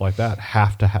resins and stuff like that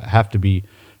have to be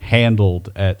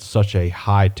handled at such a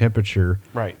high temperature.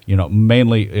 Right.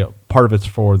 Mainly part of it's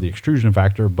for the extrusion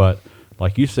factor, but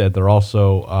like you said, they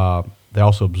also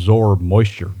absorb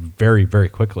moisture very, very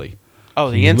quickly. Oh,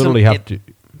 the Intim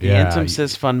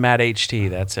Sys Fun Matte HT.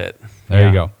 That's it. There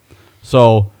you go.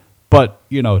 So, but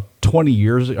 20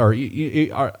 years or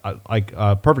like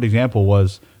a perfect example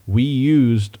was we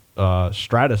used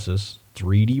Stratasys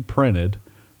 3D printed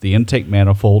the intake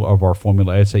manifold of our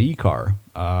Formula SAE car.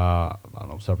 I don't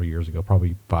know, several years ago,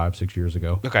 probably 5-6 years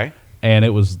ago. Okay. And it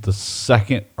was the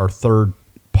second or third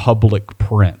public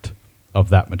print of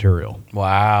that material.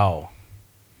 Wow.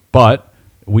 But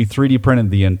we 3D printed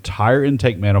the entire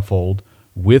intake manifold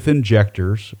with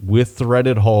injectors, with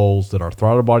threaded holes that our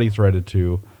throttle body threaded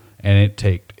to, and it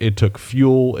took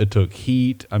fuel, it took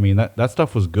heat. I mean, that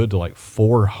stuff was good to like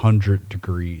 400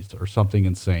 degrees or something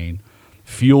insane.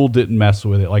 Fuel didn't mess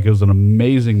with it. Like, it was an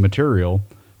amazing material,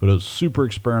 but it was super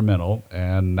experimental.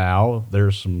 And now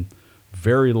there's some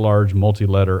very large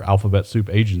multi-letter alphabet soup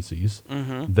agencies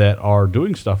that are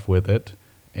doing stuff with it.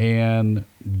 And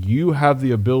you have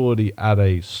the ability at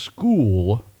a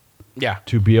school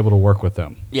to be able to work with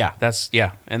them. And this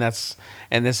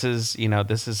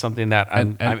is something that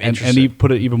I'm interested. And you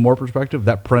put it even more perspective,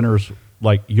 that printer's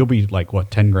like, you'll be like, what,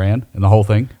 10 grand in the whole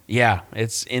thing? Yeah,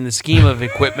 it's in the scheme of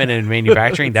equipment and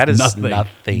manufacturing, that is nothing.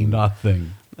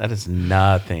 That is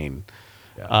nothing.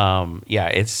 Yeah.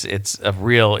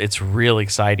 It's real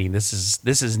exciting. This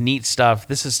is neat stuff.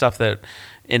 This is stuff that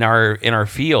in our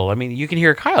field. I mean, you can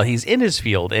hear Kyle, he's in his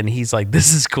field and he's like,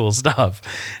 this is cool stuff.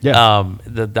 Yeah.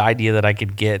 The idea that I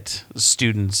could get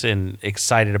students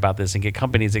excited about this and get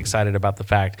companies excited about the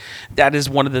fact that is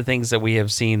one of the things that we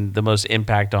have seen the most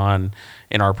impact on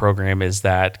in our program, is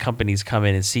that companies come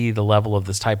in and see the level of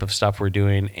this type of stuff we're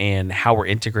doing and how we're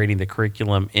integrating the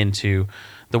curriculum into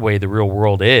the way the real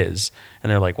world is, and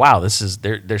they're like, wow,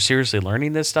 they're seriously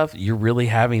learning this stuff. You're really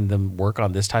having them work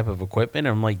on this type of equipment.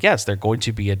 And I'm like, yes, they're going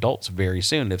to be adults very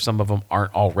soon if some of them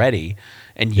aren't already,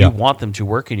 and you want them to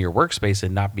work in your workspace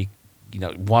and not be,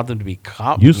 want them to be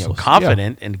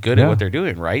confident and good at what they're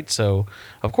doing, right? So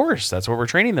of course that's what we're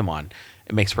training them on.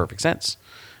 It makes perfect sense,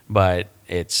 but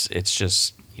it's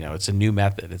just, it's a new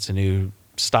method, it's a new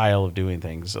style of doing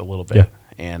things a little bit,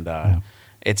 and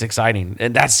it's exciting.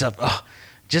 And that stuff,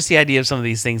 just the idea of some of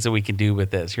these things that we can do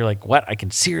with this, you're like, what? I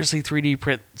can seriously 3D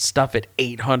print stuff at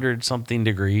 800 something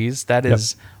degrees. That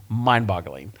is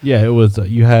mind-boggling. Yeah, it was.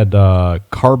 You had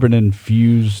carbon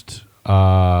infused.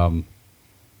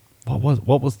 What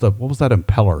was that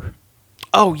impeller?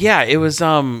 Oh yeah, it was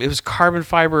carbon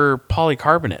fiber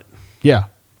polycarbonate. Yeah,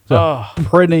 so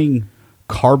printing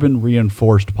carbon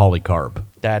reinforced polycarb.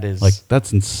 That is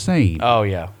that's insane. Oh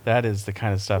yeah, that is the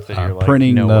kind of stuff that you're like,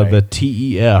 printing no way. The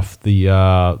TEF,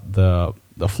 the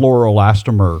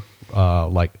fluoroelastomer,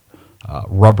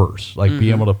 rubbers, being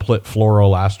able to put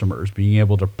fluoroelastomers, being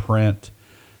able to print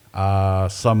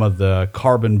some of the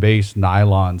carbon-based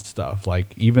nylon stuff,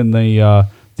 like even the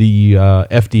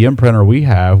FDM printer we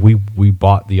have. We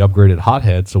bought the upgraded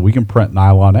hothead, so we can print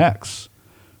Nylon X,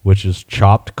 which is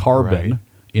chopped carbon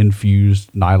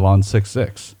infused nylon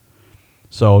 6.6.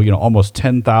 So, almost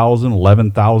 10,000,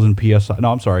 11,000 PSI.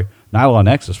 No, I'm sorry. Nylon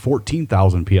X is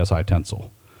 14,000 PSI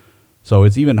tensile. So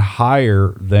it's even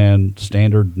higher than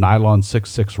standard nylon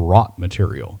 6.6 wrought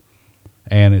material.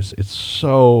 And it's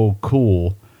so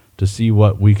cool to see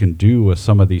what we can do with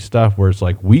some of these stuff where it's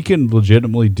like we can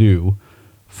legitimately do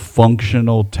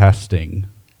functional testing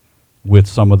with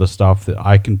some of the stuff that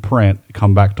I can print,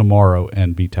 come back tomorrow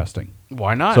and be testing.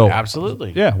 Why not? So,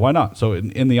 absolutely. Yeah, why not? So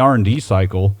in the R&D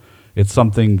cycle, it's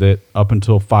something that up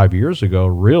until 5 years ago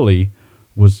really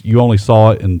was, you only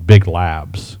saw it in big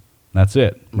labs. That's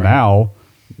it. Right. Now,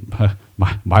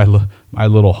 my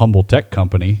little humble tech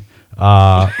company,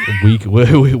 we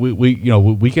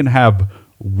can have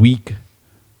week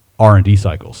R&D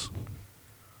cycles,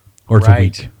 or it's a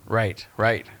week. Right.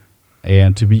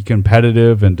 And to be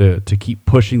competitive and to keep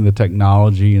pushing the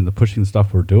technology and pushing the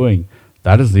stuff we're doing,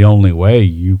 that is the only way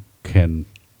you're going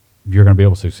to be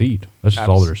able to succeed. That's just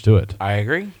all there is to it. I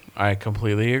agree. I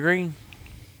completely agree.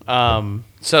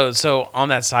 So on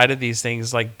that side of these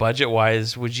things, like budget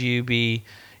wise, would you be,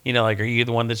 are you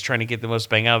the one that's trying to get the most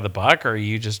bang out of the buck, or are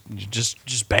you just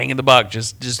banging the buck,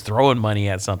 just throwing money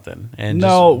at something? And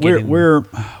no,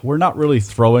 we're not really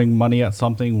throwing money at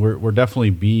something. We're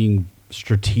definitely being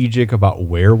strategic about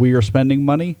where we are spending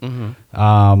money.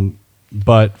 Mm-hmm.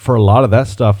 But for a lot of that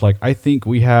stuff, I think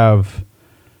we have.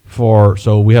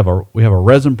 We have a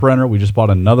resin printer. We just bought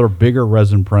another bigger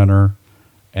resin printer,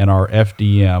 and our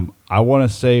FDM. I want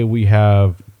to say we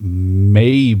have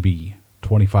maybe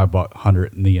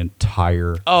 $2,500 in the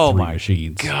entire three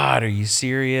machines. God, are you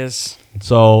serious?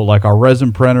 So our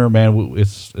resin printer, man,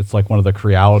 it's like one of the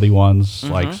Creality ones.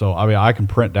 Mm-hmm. I can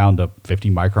print down to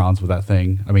 50 microns with that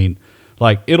thing.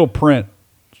 It'll print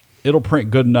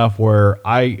good enough where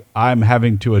I'm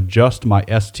having to adjust my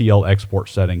STL export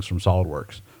settings from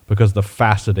SolidWorks, because the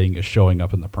faceting is showing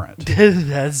up in the print.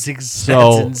 That's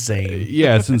insane.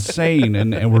 Yeah, it's insane.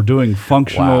 And we're doing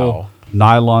functional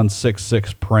nylon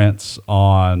 6.6 prints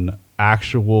on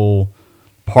actual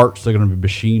parts that are going to be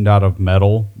machined out of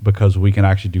metal, because we can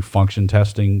actually do function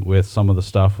testing with some of the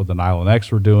stuff with the Nylon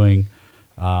X we're doing.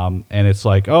 And it's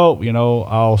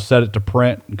I'll set it to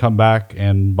print and come back,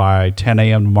 and by 10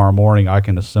 a.m. tomorrow morning, I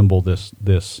can assemble this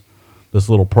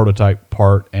little prototype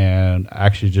part and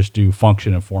actually just do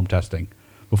function and form testing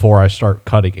before I start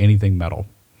cutting anything metal.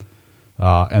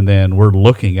 And then we're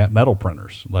looking at metal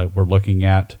printers. We're looking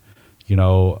at,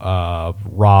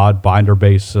 rod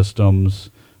binder-based systems.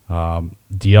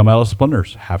 DMLS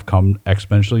splinters have come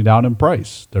exponentially down in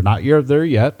price. They're not there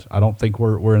yet. I don't think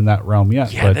we're in that realm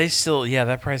yet. Yeah,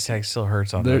 that price tag still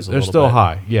hurts on those. They're still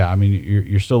high. Yeah,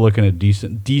 you're still looking at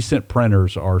decent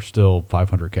printers are still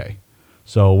 $500K.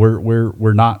 So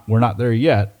we're not there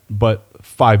yet, but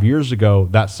 5 years ago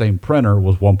that same printer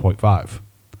was 1.5.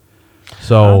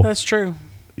 So that's true.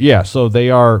 Yeah, so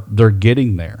they're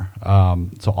getting there.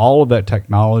 So all of that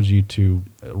technology to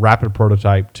rapid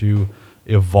prototype, to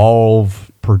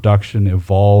evolve production,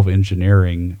 evolve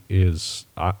engineering is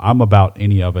I'm about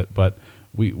any of it, but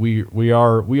we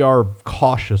are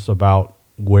cautious about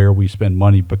where we spend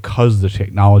money because the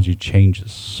technology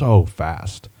changes so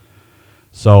fast.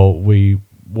 So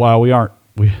while we're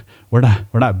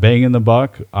not banging the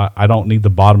buck, I don't need the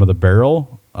bottom of the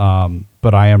barrel,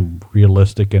 but I am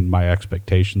realistic in my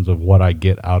expectations of what I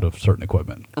get out of certain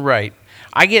equipment. Right.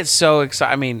 I get so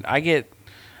excited.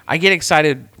 I I get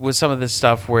excited with some of this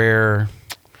stuff where,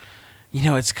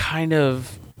 it's kind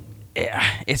of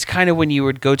when you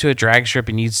would go to a drag strip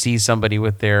and you'd see somebody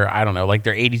with their, I don't know, like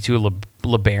their 82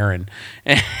 LeBaron,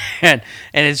 and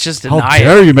it's just how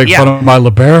dare you make fun of my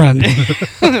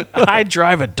LeBaron? I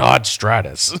drive a Dodge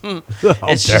Stratus. How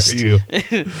dare you?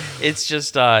 It's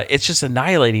just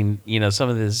annihilating, some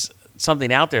of this,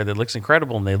 something out there that looks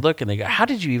incredible, and they look and they go, how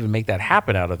did you even make that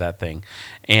happen out of that thing?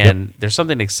 And there's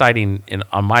something exciting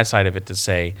on my side of it to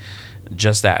say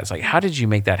just that. It's like, how did you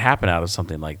make that happen out of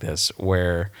something like this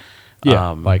where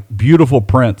like beautiful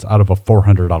prints out of a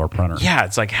 $400 printer. Yeah,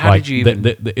 it's like, how did you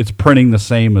even... it's printing the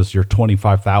same as your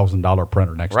 $25,000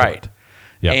 printer next to it.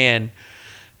 Yeah. And,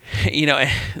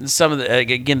 some of the,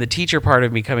 again, the teacher part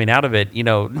of me coming out of it,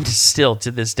 still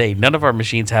to this day, none of our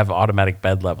machines have automatic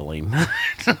bed leveling.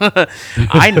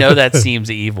 I know that seems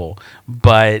evil,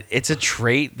 but it's a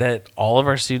trait that all of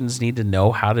our students need to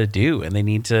know how to do, and they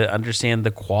need to understand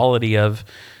the quality of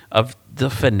the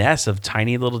finesse of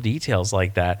tiny little details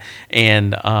like that.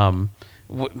 And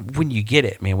when you get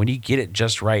it, man, when you get it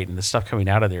just right, and the stuff coming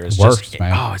out of there is just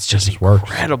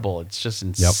incredible. Works. It's just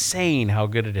insane how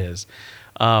good it is.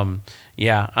 I'm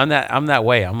that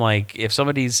way. I'm like, if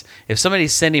somebody's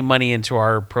sending money into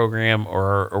our program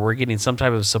or we're getting some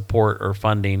type of support or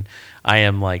funding, I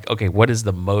am like, okay, what is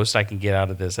the most I can get out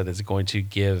of this that is going to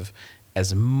give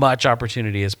as much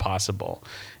opportunity as possible,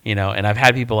 and I've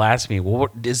had people ask me, well,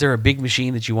 is there a big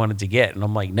machine that you wanted to get? And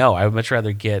I'm like, no, I would much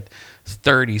rather get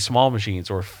 30 small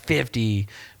machines or 50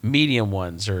 medium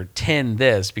ones or 10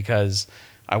 this, because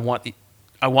I want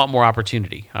more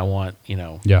opportunity. I want,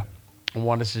 I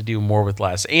want us to do more with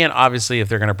less. And obviously, if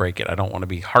they're going to break it, I don't want to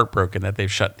be heartbroken that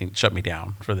they've shut me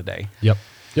down for the day. Yep.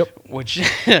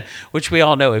 Which we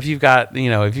all know. If you've got a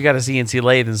CNC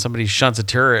lathe and somebody shunts a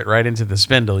turret right into the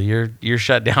spindle, you're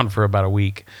shut down for about a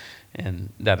week,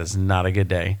 and that is not a good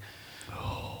day.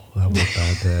 Oh, that was a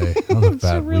bad day. That was a bad It's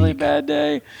a really bad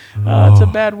day. It's a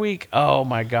bad week. Oh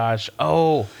my gosh.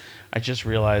 Oh, I just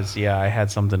realized. Yeah, I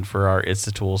had something for our It's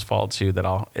the Tool's Fault too.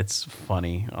 It's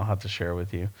funny. I'll have to share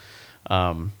with you.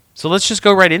 So let's just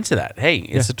go right into that. Hey,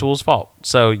 it's the Tool's fault.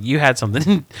 So you had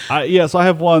something. So I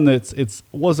have one that's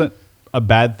wasn't a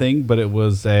bad thing, but it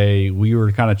was we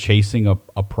were kind of chasing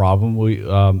a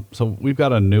problem. So we've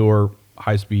got a newer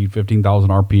high-speed 15,000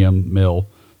 RPM mill,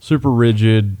 super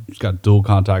rigid. It's got dual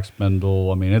contact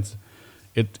spindle. I mean,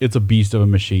 it's a beast of a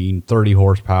machine, 30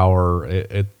 horsepower.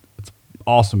 It's an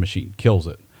awesome machine, kills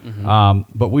it.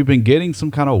 Mm-hmm. But we've been getting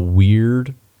some kind of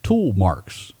weird tool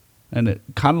marks. And it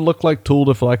kind of looked like tool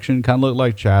deflection, kind of looked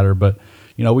like chatter, but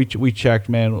we checked,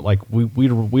 man. Like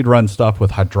we'd run stuff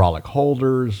with hydraulic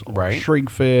holders, or shrink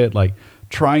fit, like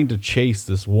trying to chase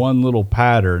this one little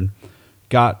pattern.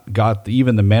 Got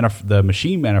even the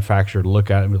machine manufacturer to look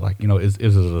at it and be like, is it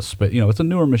it's a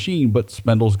newer machine, but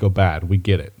spindles go bad. We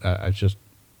get it. I just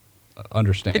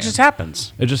understand. It just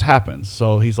happens.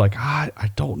 So he's like,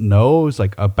 I don't know. It's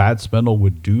like a bad spindle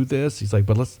would do this. He's like,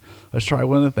 but let's try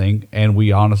one other thing. And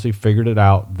we honestly figured it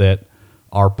out that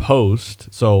our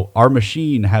post, so our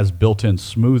machine has built-in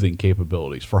smoothing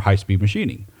capabilities for high-speed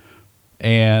machining.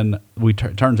 And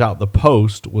turns out the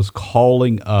post was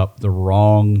calling up the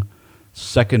wrong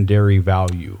secondary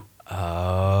value.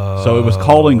 Oh. So it was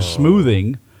calling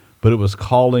smoothing, but it was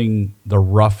calling the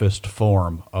roughest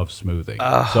form of smoothing.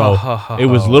 So it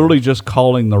was literally just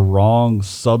calling the wrong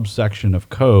subsection of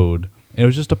code. It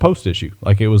was just a post issue.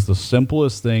 Like, it was the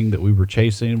simplest thing that we were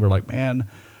chasing. We're like, man,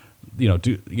 they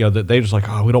just like,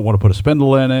 we don't want to put a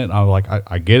spindle in it. And I was like,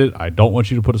 I get it. I don't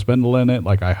want you to put a spindle in it.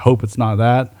 Like, I hope it's not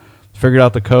that. Figured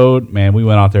out the code. Man, we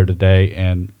went out there today,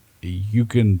 and you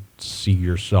can see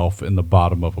yourself in the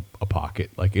bottom of a pocket.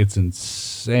 Like, it's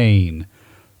insane.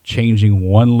 Changing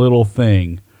one little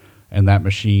thing, and that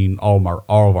machine, all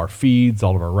of our feeds,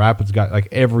 all of our rapids got, like,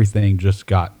 everything just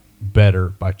got better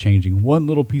by changing one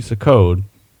little piece of code.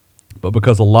 But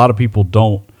because a lot of people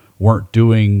weren't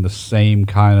doing the same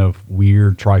kind of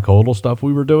weird tricotal stuff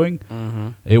we were doing,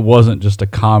 it wasn't just a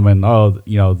common,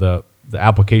 the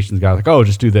applications guy like,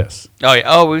 just do this. Oh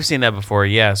yeah, we've seen that before.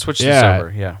 Yeah, switch this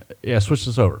over. Yeah, switch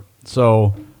this over.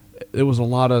 So it was a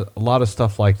lot of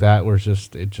stuff like that where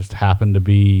it just happened to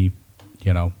be,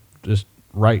 just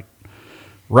right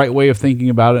way of thinking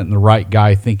about it, and the right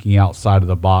guy thinking outside of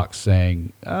the box,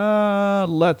 saying,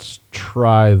 let's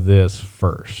try this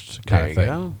first, kind of thing.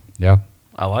 Go. Yeah,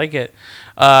 I like it.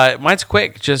 Mine's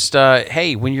quick. Just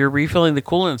hey, when you're refilling the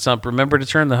coolant sump, remember to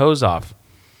turn the hose off.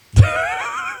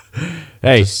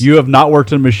 Hey, you have not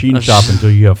worked in a machine shop until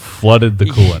you have flooded the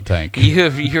coolant tank.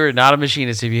 You're not a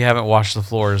machinist if you haven't washed the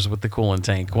floors with the coolant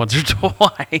tank once or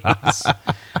twice.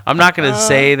 I'm not going to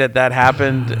say that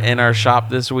happened in our shop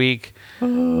this week,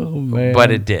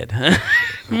 but it did.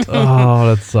 Oh,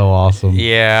 that's so awesome.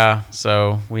 Yeah.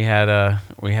 So we had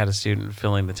a student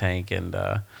filling the tank and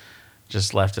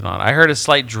just left it on. I heard a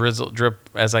slight drip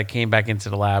as I came back into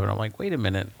the lab, and I'm like, wait a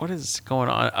minute, what is going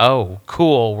on? Oh,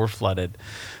 cool, we're flooded.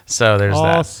 So there's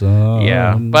awesome. that.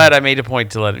 Yeah. But I made a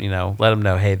point to let them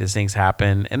know, hey, these things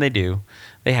happen, and they do.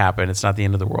 They happen. It's not the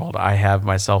end of the world. I have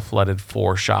myself flooded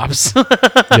 4 shops.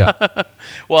 Yeah.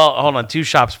 Well, hold on, 2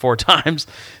 shops 4 times.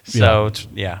 So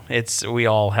we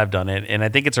all have done it, and I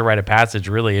think it's a rite of passage.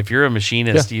 Really, if you're a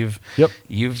machinist, if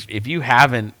you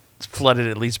haven't flooded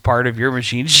at least part of your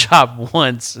machine shop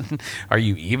once, are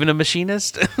you even a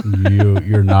machinist?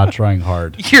 You're not trying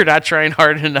hard. You're not trying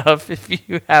hard enough if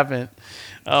you haven't.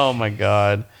 Oh my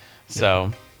God.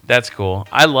 So that's cool.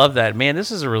 I love that, man.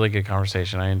 This is a really good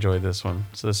conversation. I enjoyed this one.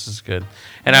 So this is good.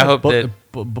 And I hope that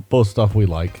both stuff we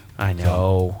like. I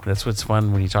know. That's what's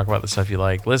fun when you talk about the stuff you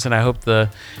like. Listen, I hope the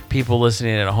people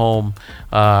listening at home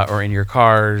or in your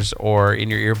cars or in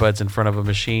your earbuds in front of a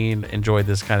machine enjoyed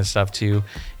this kind of stuff too.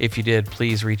 If you did,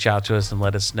 please reach out to us and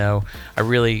let us know. I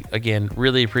really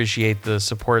appreciate the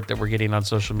support that we're getting on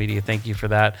social media. Thank you for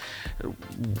that.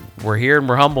 We're here and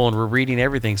we're humble and we're reading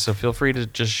everything. So feel free to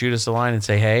just shoot us a line and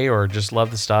say hey, or just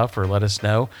love the stuff, or let us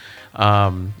know.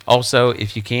 Also,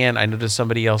 if you can, I noticed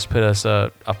somebody else put us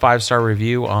a 5-star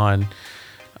review on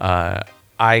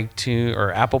iTunes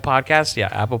or Apple Podcasts. Yeah,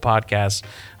 Apple Podcasts.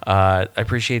 I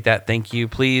appreciate that. Thank you.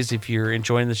 Please, if you're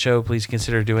enjoying the show, please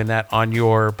consider doing that on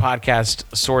your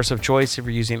podcast source of choice. If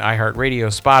you're using iHeartRadio,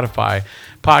 Spotify,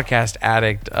 Podcast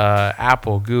Addict,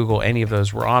 Apple, Google, any of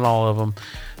those, we're on all of them.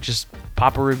 Just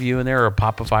pop a review in there or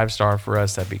pop a 5-star for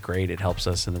us. That'd be great. It helps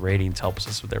us in the ratings, helps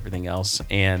us with everything else.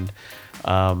 And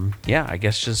I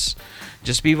guess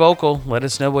just be vocal. Let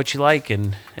us know what you like,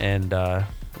 and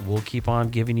we'll keep on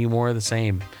giving you more of the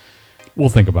same. We'll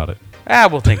think about it.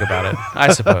 We'll think about it,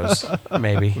 I suppose.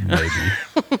 Maybe.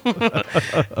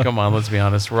 Come on, let's be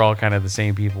honest. We're all kind of the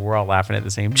same people. We're all laughing at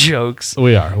the same jokes.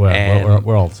 We are.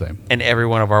 We're all the same. And every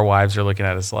one of our wives are looking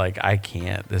at us like, I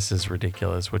can't. This is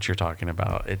ridiculous what you're talking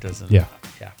about. It doesn't. Yeah.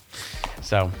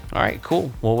 So, all right,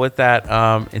 cool. Well, with that,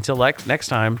 until next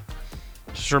time,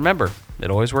 just remember, it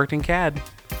always worked in CAD.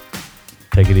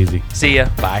 Take it easy. See ya.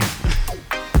 Bye.